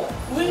ない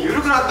か。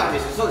緩くなったんで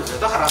すよ。そうですよ。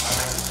だから3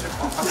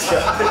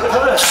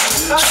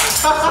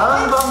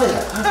番目だ。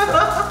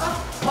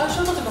最初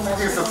の時のマ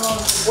ジで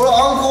俺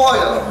アンコワイ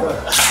だなこれ。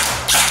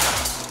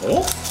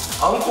お？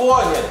あんこ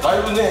はね、だ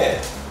いぶ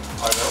ね、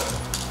あれだよ、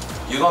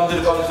歪んで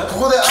る感じだよ。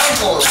ここであん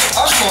こを攻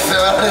め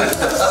られる。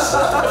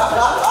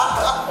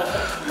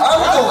あ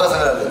んこが攻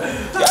められる。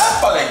や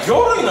っぱね、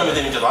魚類の目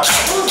で見ちゃダメだ。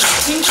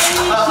真剣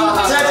に違う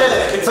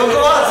そこ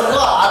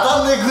は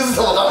当たんねえグズ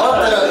とも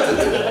黙ってるっ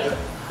て。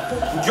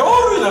魚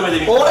類の目で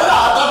見ちゃ俺が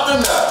当たっ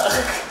てんだよ。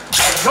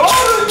魚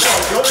類と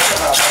魚類だ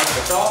からダメ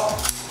でしょ。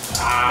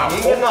ああ、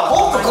人間の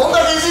ホップこん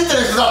だけいじって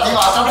る人だって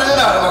今当たってねえ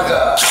なうまく。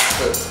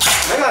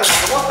メガネ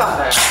思ったん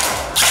だよ。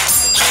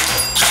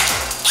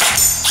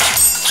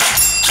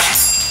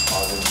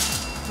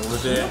こ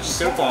れでい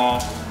けるかな。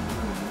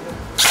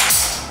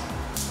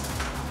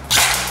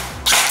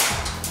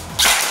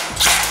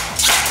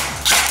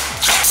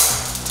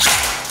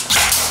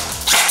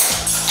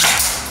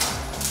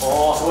お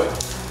お、すごい。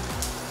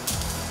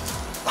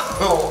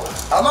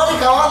あまり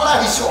変わんな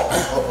いでしょ。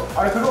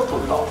あれフロート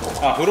だ。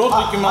あ、フロート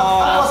行き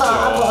ま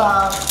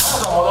ー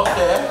すよ。戻って。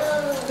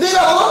リーダ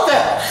ー戻って。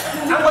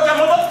あんこちゃん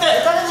戻って。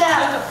誰じゃ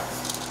ん。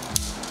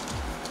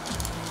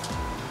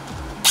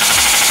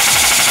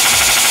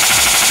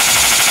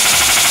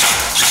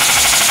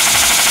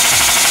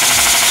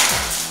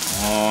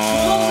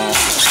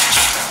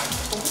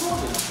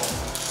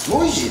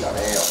ノイジーだね。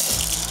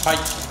はい。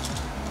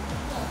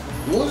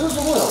ノイズす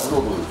ごいなフロ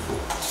ートですよ。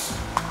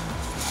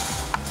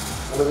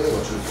俺が今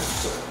中継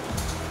して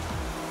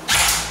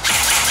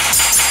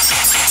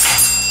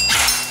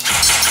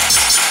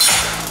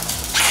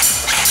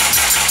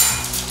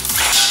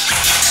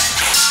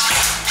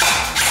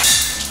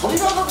トリ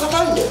ガーが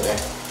硬いんだよね。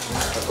あ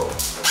とト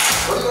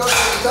リガーのギ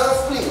ター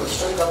スプリングが非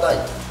常に硬い。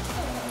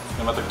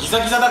またギザ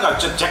ギザだから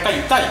ちょっと若干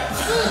痛い。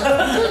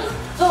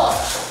そう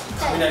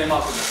雷マ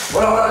ークです。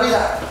ほらほらリー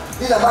ダー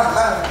リーダーマーク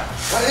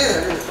リー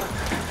ダーリー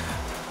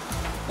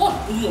あ、もう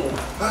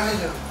ダーリ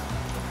ーダー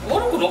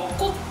悪くなか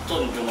った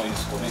んじゃないで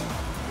すかね。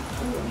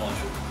どうなんで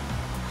し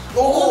ょ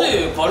う。おお、ここで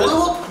バレ俺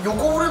は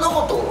横折れな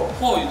かったから。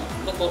はい、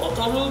なんか当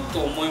たると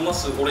思いま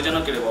す。俺じゃ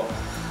なければ。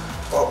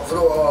あ、そ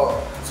れは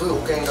そういう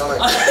保険いらない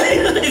んで。あ、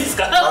いらないです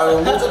か。も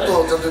うちょっ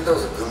とちゃんと言って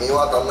ますよ。グミ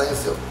は当たんないんで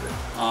すよって。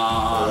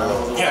ああ、なる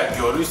ほど。いや、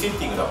魚類セッ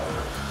ティングだもん。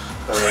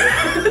負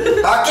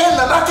けん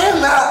な負け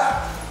ん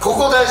な。こ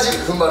こ大事。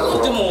踏ん張る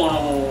ところ。で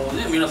も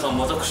ね、皆さん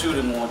私よ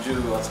りも銃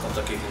を扱っ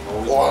た経験が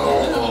多い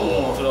の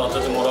で、それは当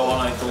ててもら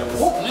わないとね。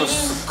ホップ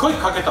すっごい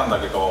かけたんだ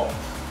けど、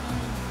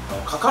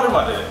かかる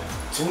まで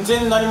全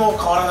然何も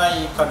変わらな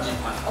い感じ。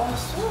あ、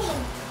そうな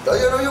んダ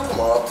イヤルよく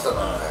回ってたか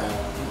らね。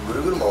ぐ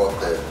るぐる回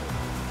って。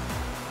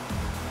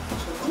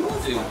そこま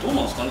でどう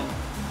なんですかね。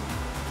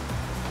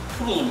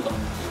プロの目から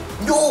見て。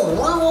いや、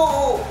俺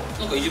は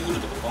なんかいじく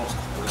るところある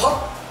んですか。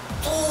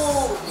パッと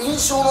印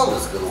象なんで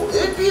すけど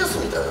APS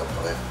みたいだっ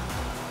たね。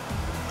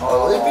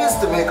APS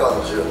ってメーカー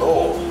の銃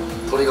の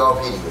トリガー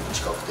フィーリングに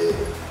近くて、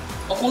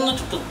あ、こんな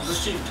ちょっとずっ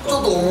しりってちょ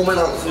っと重め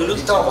なんですよ。ぬるっ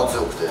リターンも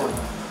強くて、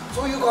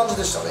そういう感じ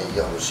でしたね。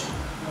E&C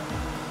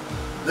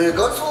で、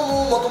外装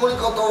のまとまり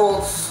方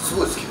はす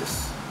ごい好きで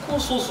す。こ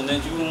そうですね、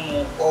自分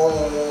もコ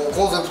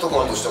ンセプト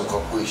感としてもか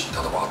っこいいし、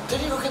ただバッテ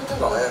リーが欠点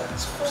だね。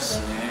そうです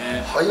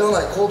ね、入ら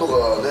ないコード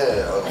が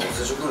ね、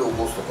接触量を起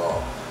こすとか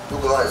よ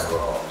くないですか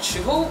ら。違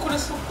うクレ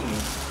ストックに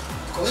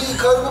変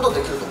えることは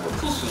できると思う。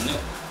そうですよね。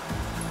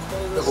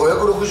560と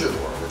か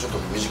ね、ちょっと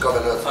短め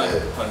のやつで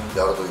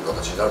やるという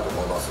形になると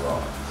思いますが、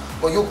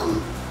まあ、よ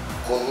く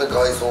このね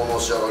外装の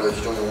仕上がりが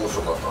非常に面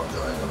白かったんじ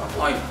ゃないかなと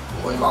思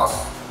いま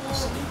す。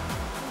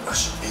よ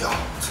し、いいよ、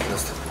次の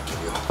ステップいけ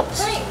るよ。はい。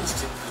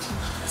次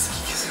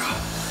消すよ。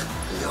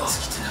いいよ。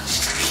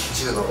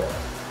10の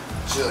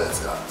やつ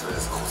がとりあえ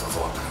ず考察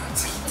終わったから、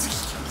次。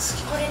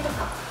これと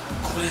か。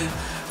こ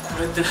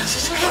れって何で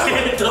したっけ？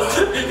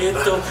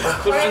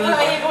これ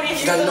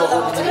左の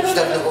方見て、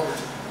左の方見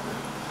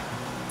て。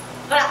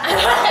ほら、しかも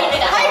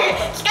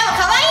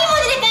可愛い文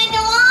字で書いて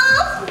ま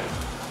す。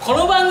こ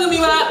の番組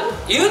は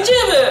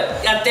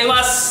YouTube やって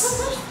ま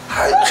す。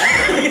はい。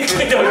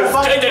書いてある。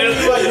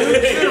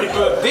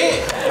YouTube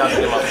でやっ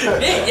てます。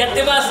でやっ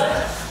てます。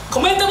コ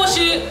メント募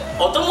集、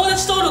お友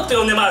達登録と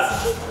呼んでま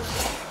す。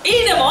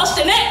いいねも押し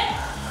てね。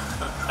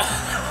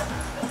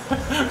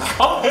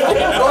ごめん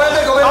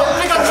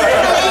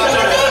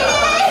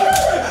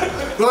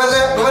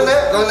ね。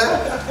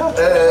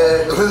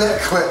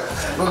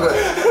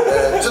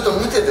ちょっと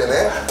見てて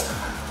ね。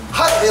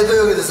はい、とい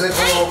うわけでですね、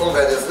今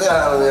回ですね、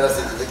やら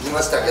せていただきま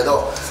したけ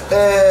ど、今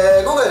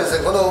回です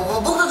ね、こ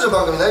の僕たちの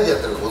番組何でやっ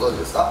てるかご存知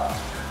ですか？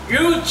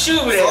 YouTube です。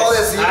そう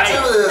です、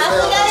YouTube ですね。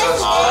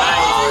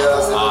や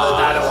らせていただ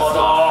いてます。なるほ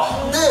ど。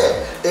で、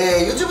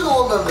YouTube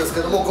の方なんです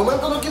けども、コメン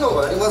トの機能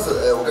があります。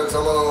お客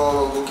様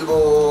のご希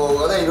望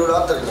がね、いろいろ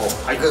あったりも、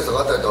リクエストが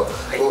あったりと、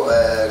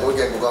ご意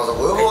見、ご感想、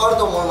ご要望ある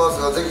と思いま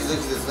すが、ぜひぜ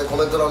ひですね、コ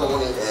メント欄の方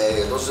に、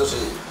どしどしい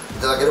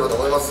ただければと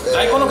思います。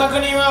在庫の確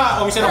認は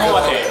お店の方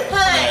までお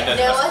願いいた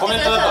します。コメ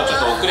ントだとちょっ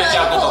と遅れち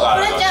ゃうことが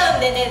あるので。遅れちゃうん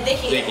でね、ぜ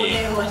ひお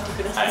電話し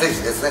てください。ぜ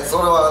ひですね、そ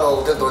れは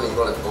店頭に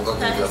ご確認く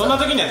ださい。そんな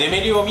時にはデ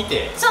メリを見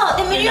て。そう、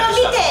デメリを見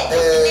て、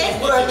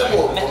ここら辺で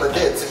もう止め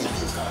て次行って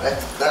いいですからね。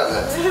なの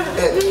で、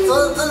そ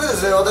れでで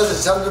すね、私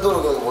たちチャンネル登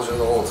録の募集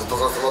の方をずっと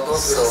させてもらって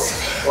ますけ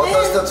ど、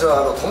私たち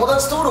は友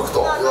達登録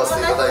と言わせ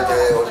ていただい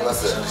ておりま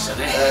す。今日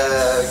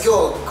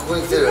ここ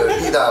に来てる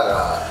リーダー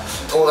が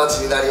友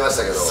達になりまし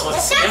たけど、そうで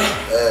すね。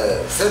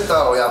センタ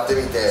ーをやって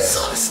みて、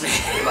そうですね。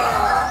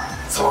まあ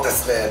そうで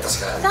すね、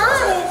確かに友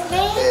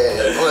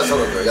達登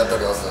録やってお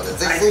りますので、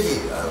ぜひぜ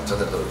ひチャン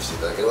ネル登録してい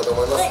ただければと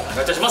思います。お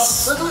願いいたしま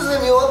す。それとです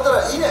ね、見終わった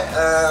らいいね、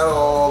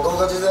動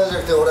画自体じゃ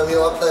なくて俺見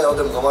終わったよ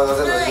でも構いま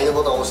せんので、いいね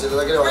ボタンを押してい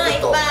ただければ、こ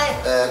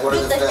れ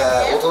ですね、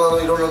大人の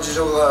いろんな事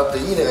情があっ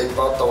ていいねがいっ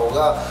ぱいあった方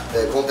が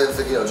コンテン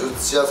ツ的には充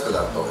実しやすくな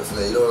るとです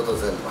ね、いろいろと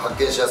ですね発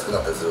見しやすくな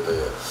ったりするとい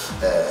う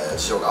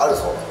事情がある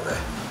そうなので、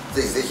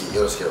ぜひぜひ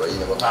よろしければいい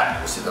ねボタ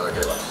ンを押していただ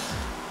ければと。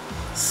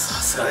さ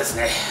すがです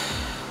ね。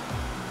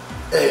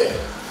そうです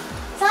ね。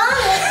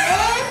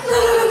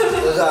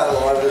じゃあ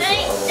あれで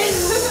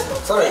すよ、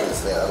さらにで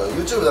すね、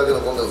YouTube だけの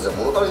コンテンツじゃ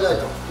物足りない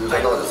という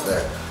方はです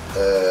ね、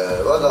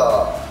我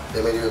が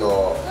デメ流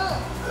の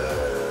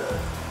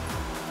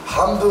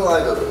半分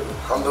アイドル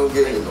半分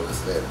芸人ので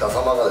すねダ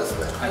サマがです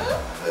ね、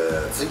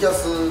ツイキャ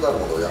スなる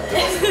ものをやってま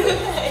すので、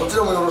そち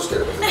らもよろしけ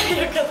ればぜ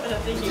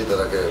ひ見ていた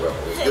だければ。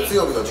月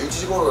曜日の11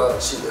時頃ら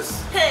しいで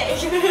す。はい。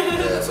23で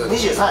すね。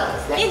23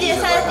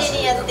時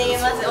にやってい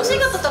ます。お仕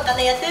事とか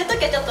ね、やってる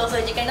時はちょっと遅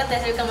い時間になった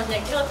りするかもしれ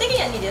ないけど、基本的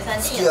には23時にやってま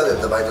す。好きや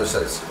でバイトした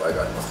りする場合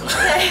がありますか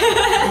ら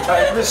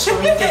だいぶ庶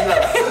民的な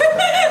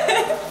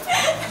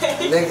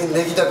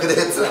ネギタクで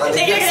つは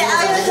ネギタク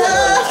で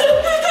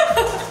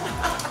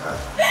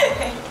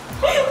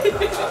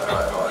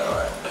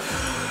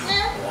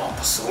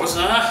すごいです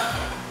ね。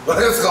何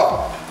です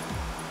か？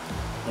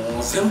も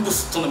う全部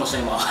すっ飛んでました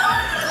今。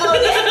初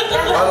めてで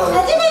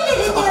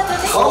すよ。カ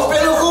ン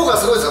ペの方が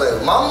すごいですよ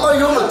ね。まんま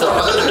読むって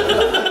初めて。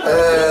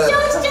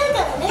しちゃう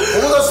からね。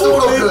友達登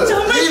録い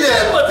いね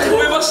って思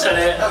いました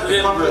ね。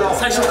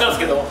最初からです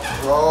けど。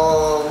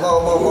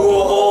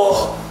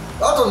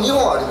あと2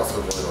本ありますよ、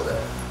こういうので。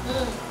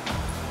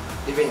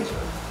リベンジ。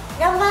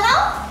頑張ろう。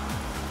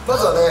ま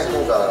ずはね、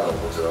今回こ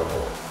ちらの方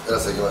やら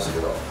せてきました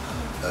けど、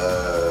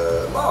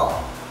ま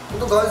あ本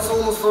当外装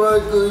のストラ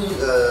イクイ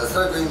ンダス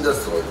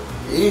ト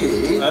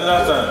リータ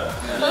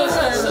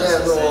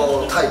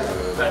イプ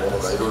のも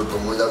のがいろいろ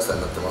と盛りだくさん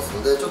になってます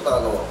ので、ちょっと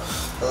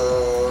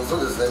そ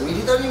うですね、ミ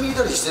リタリー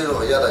してるの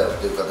が嫌だよっ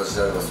ていう形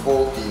であれば、ス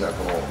ポーティーな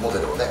このモデ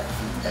ルをね、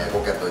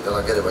ご検討いただ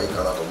ければいい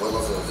かなと思い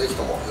ますので、ぜひ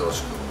ともよろ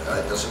しくお願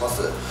いいたしま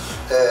す。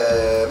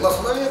まあ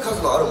そんなに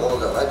数のあるも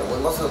のではないと思い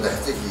ますので、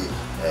ぜひ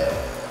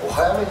お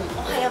早めに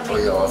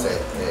問い合わせ、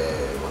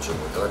ご注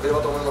文いただけれ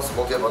ばと思います。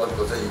模型パドッ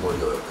クをぜひご利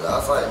用く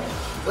ださい。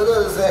それでは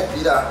ですね、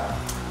リーダー、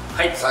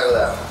はい、最後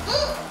だよ。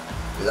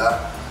リーダー、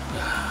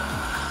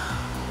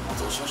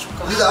どうしましょ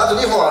うか。リーダーあと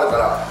2本あるか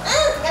ら。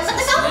頑張っ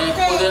てか。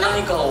ここで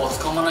何かを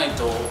掴まない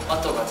と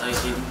後が大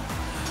変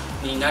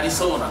になり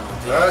そうなの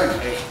で、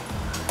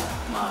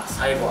まあ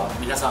最後は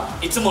皆さん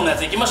いつものや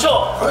ついきまし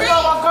ょう。これ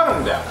はわか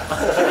るんだよ。こ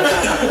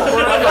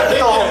れだけ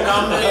の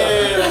カン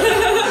ペ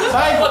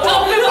最後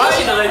カンペ回し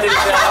ていただいてるんで。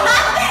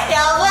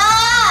やば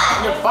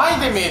ーい。バイ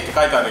デメって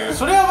書いてあるんだけど、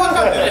それは分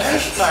かんないね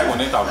最後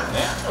ね、多分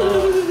ね。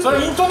そ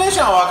れイントネーシ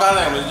ョンは分か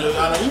らないので、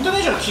イントネ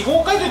ーションの記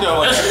号を書いておいて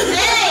もらえばいい。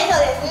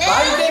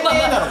バイデ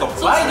メなのか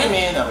バイデ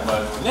メなのか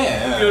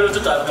ね、いろいろち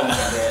ょっとあると思うの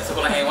で、そ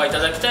こら辺はいた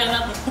だきたい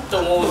なと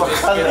思うんで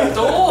すけれ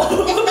ど、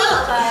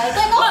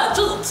まあ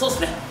ちょっとそうで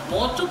すね、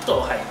もうちょっ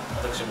と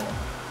私も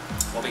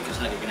お勉強し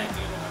なきゃいけないと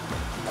いうの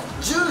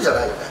が。10じゃ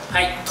ないよね。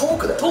はい。トー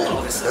クだよね。トークの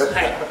方です。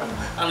はい。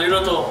いろい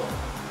ろと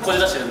こじ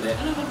出してるんで、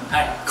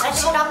はい。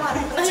私も頑張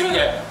る。次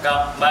で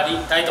頑張り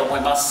たいと思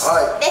います。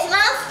はい。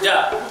じ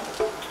ゃあ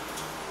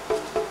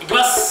行き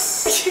ま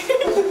す。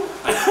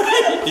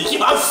行き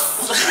ま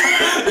す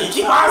行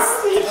きま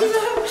す。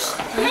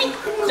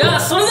じゃあ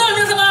それでは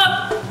皆様、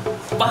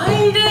バ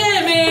イデー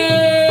メ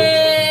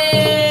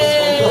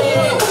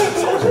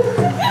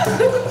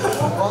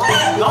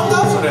ー。なんだ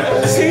それ、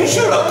千秋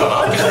楽か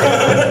な。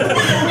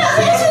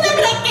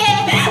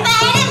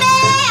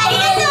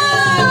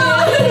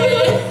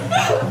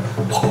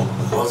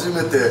初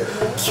めて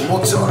気持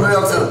ち悪いア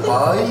クセント、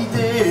バイデ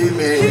ー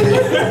メ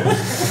ー。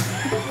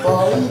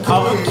歌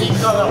舞伎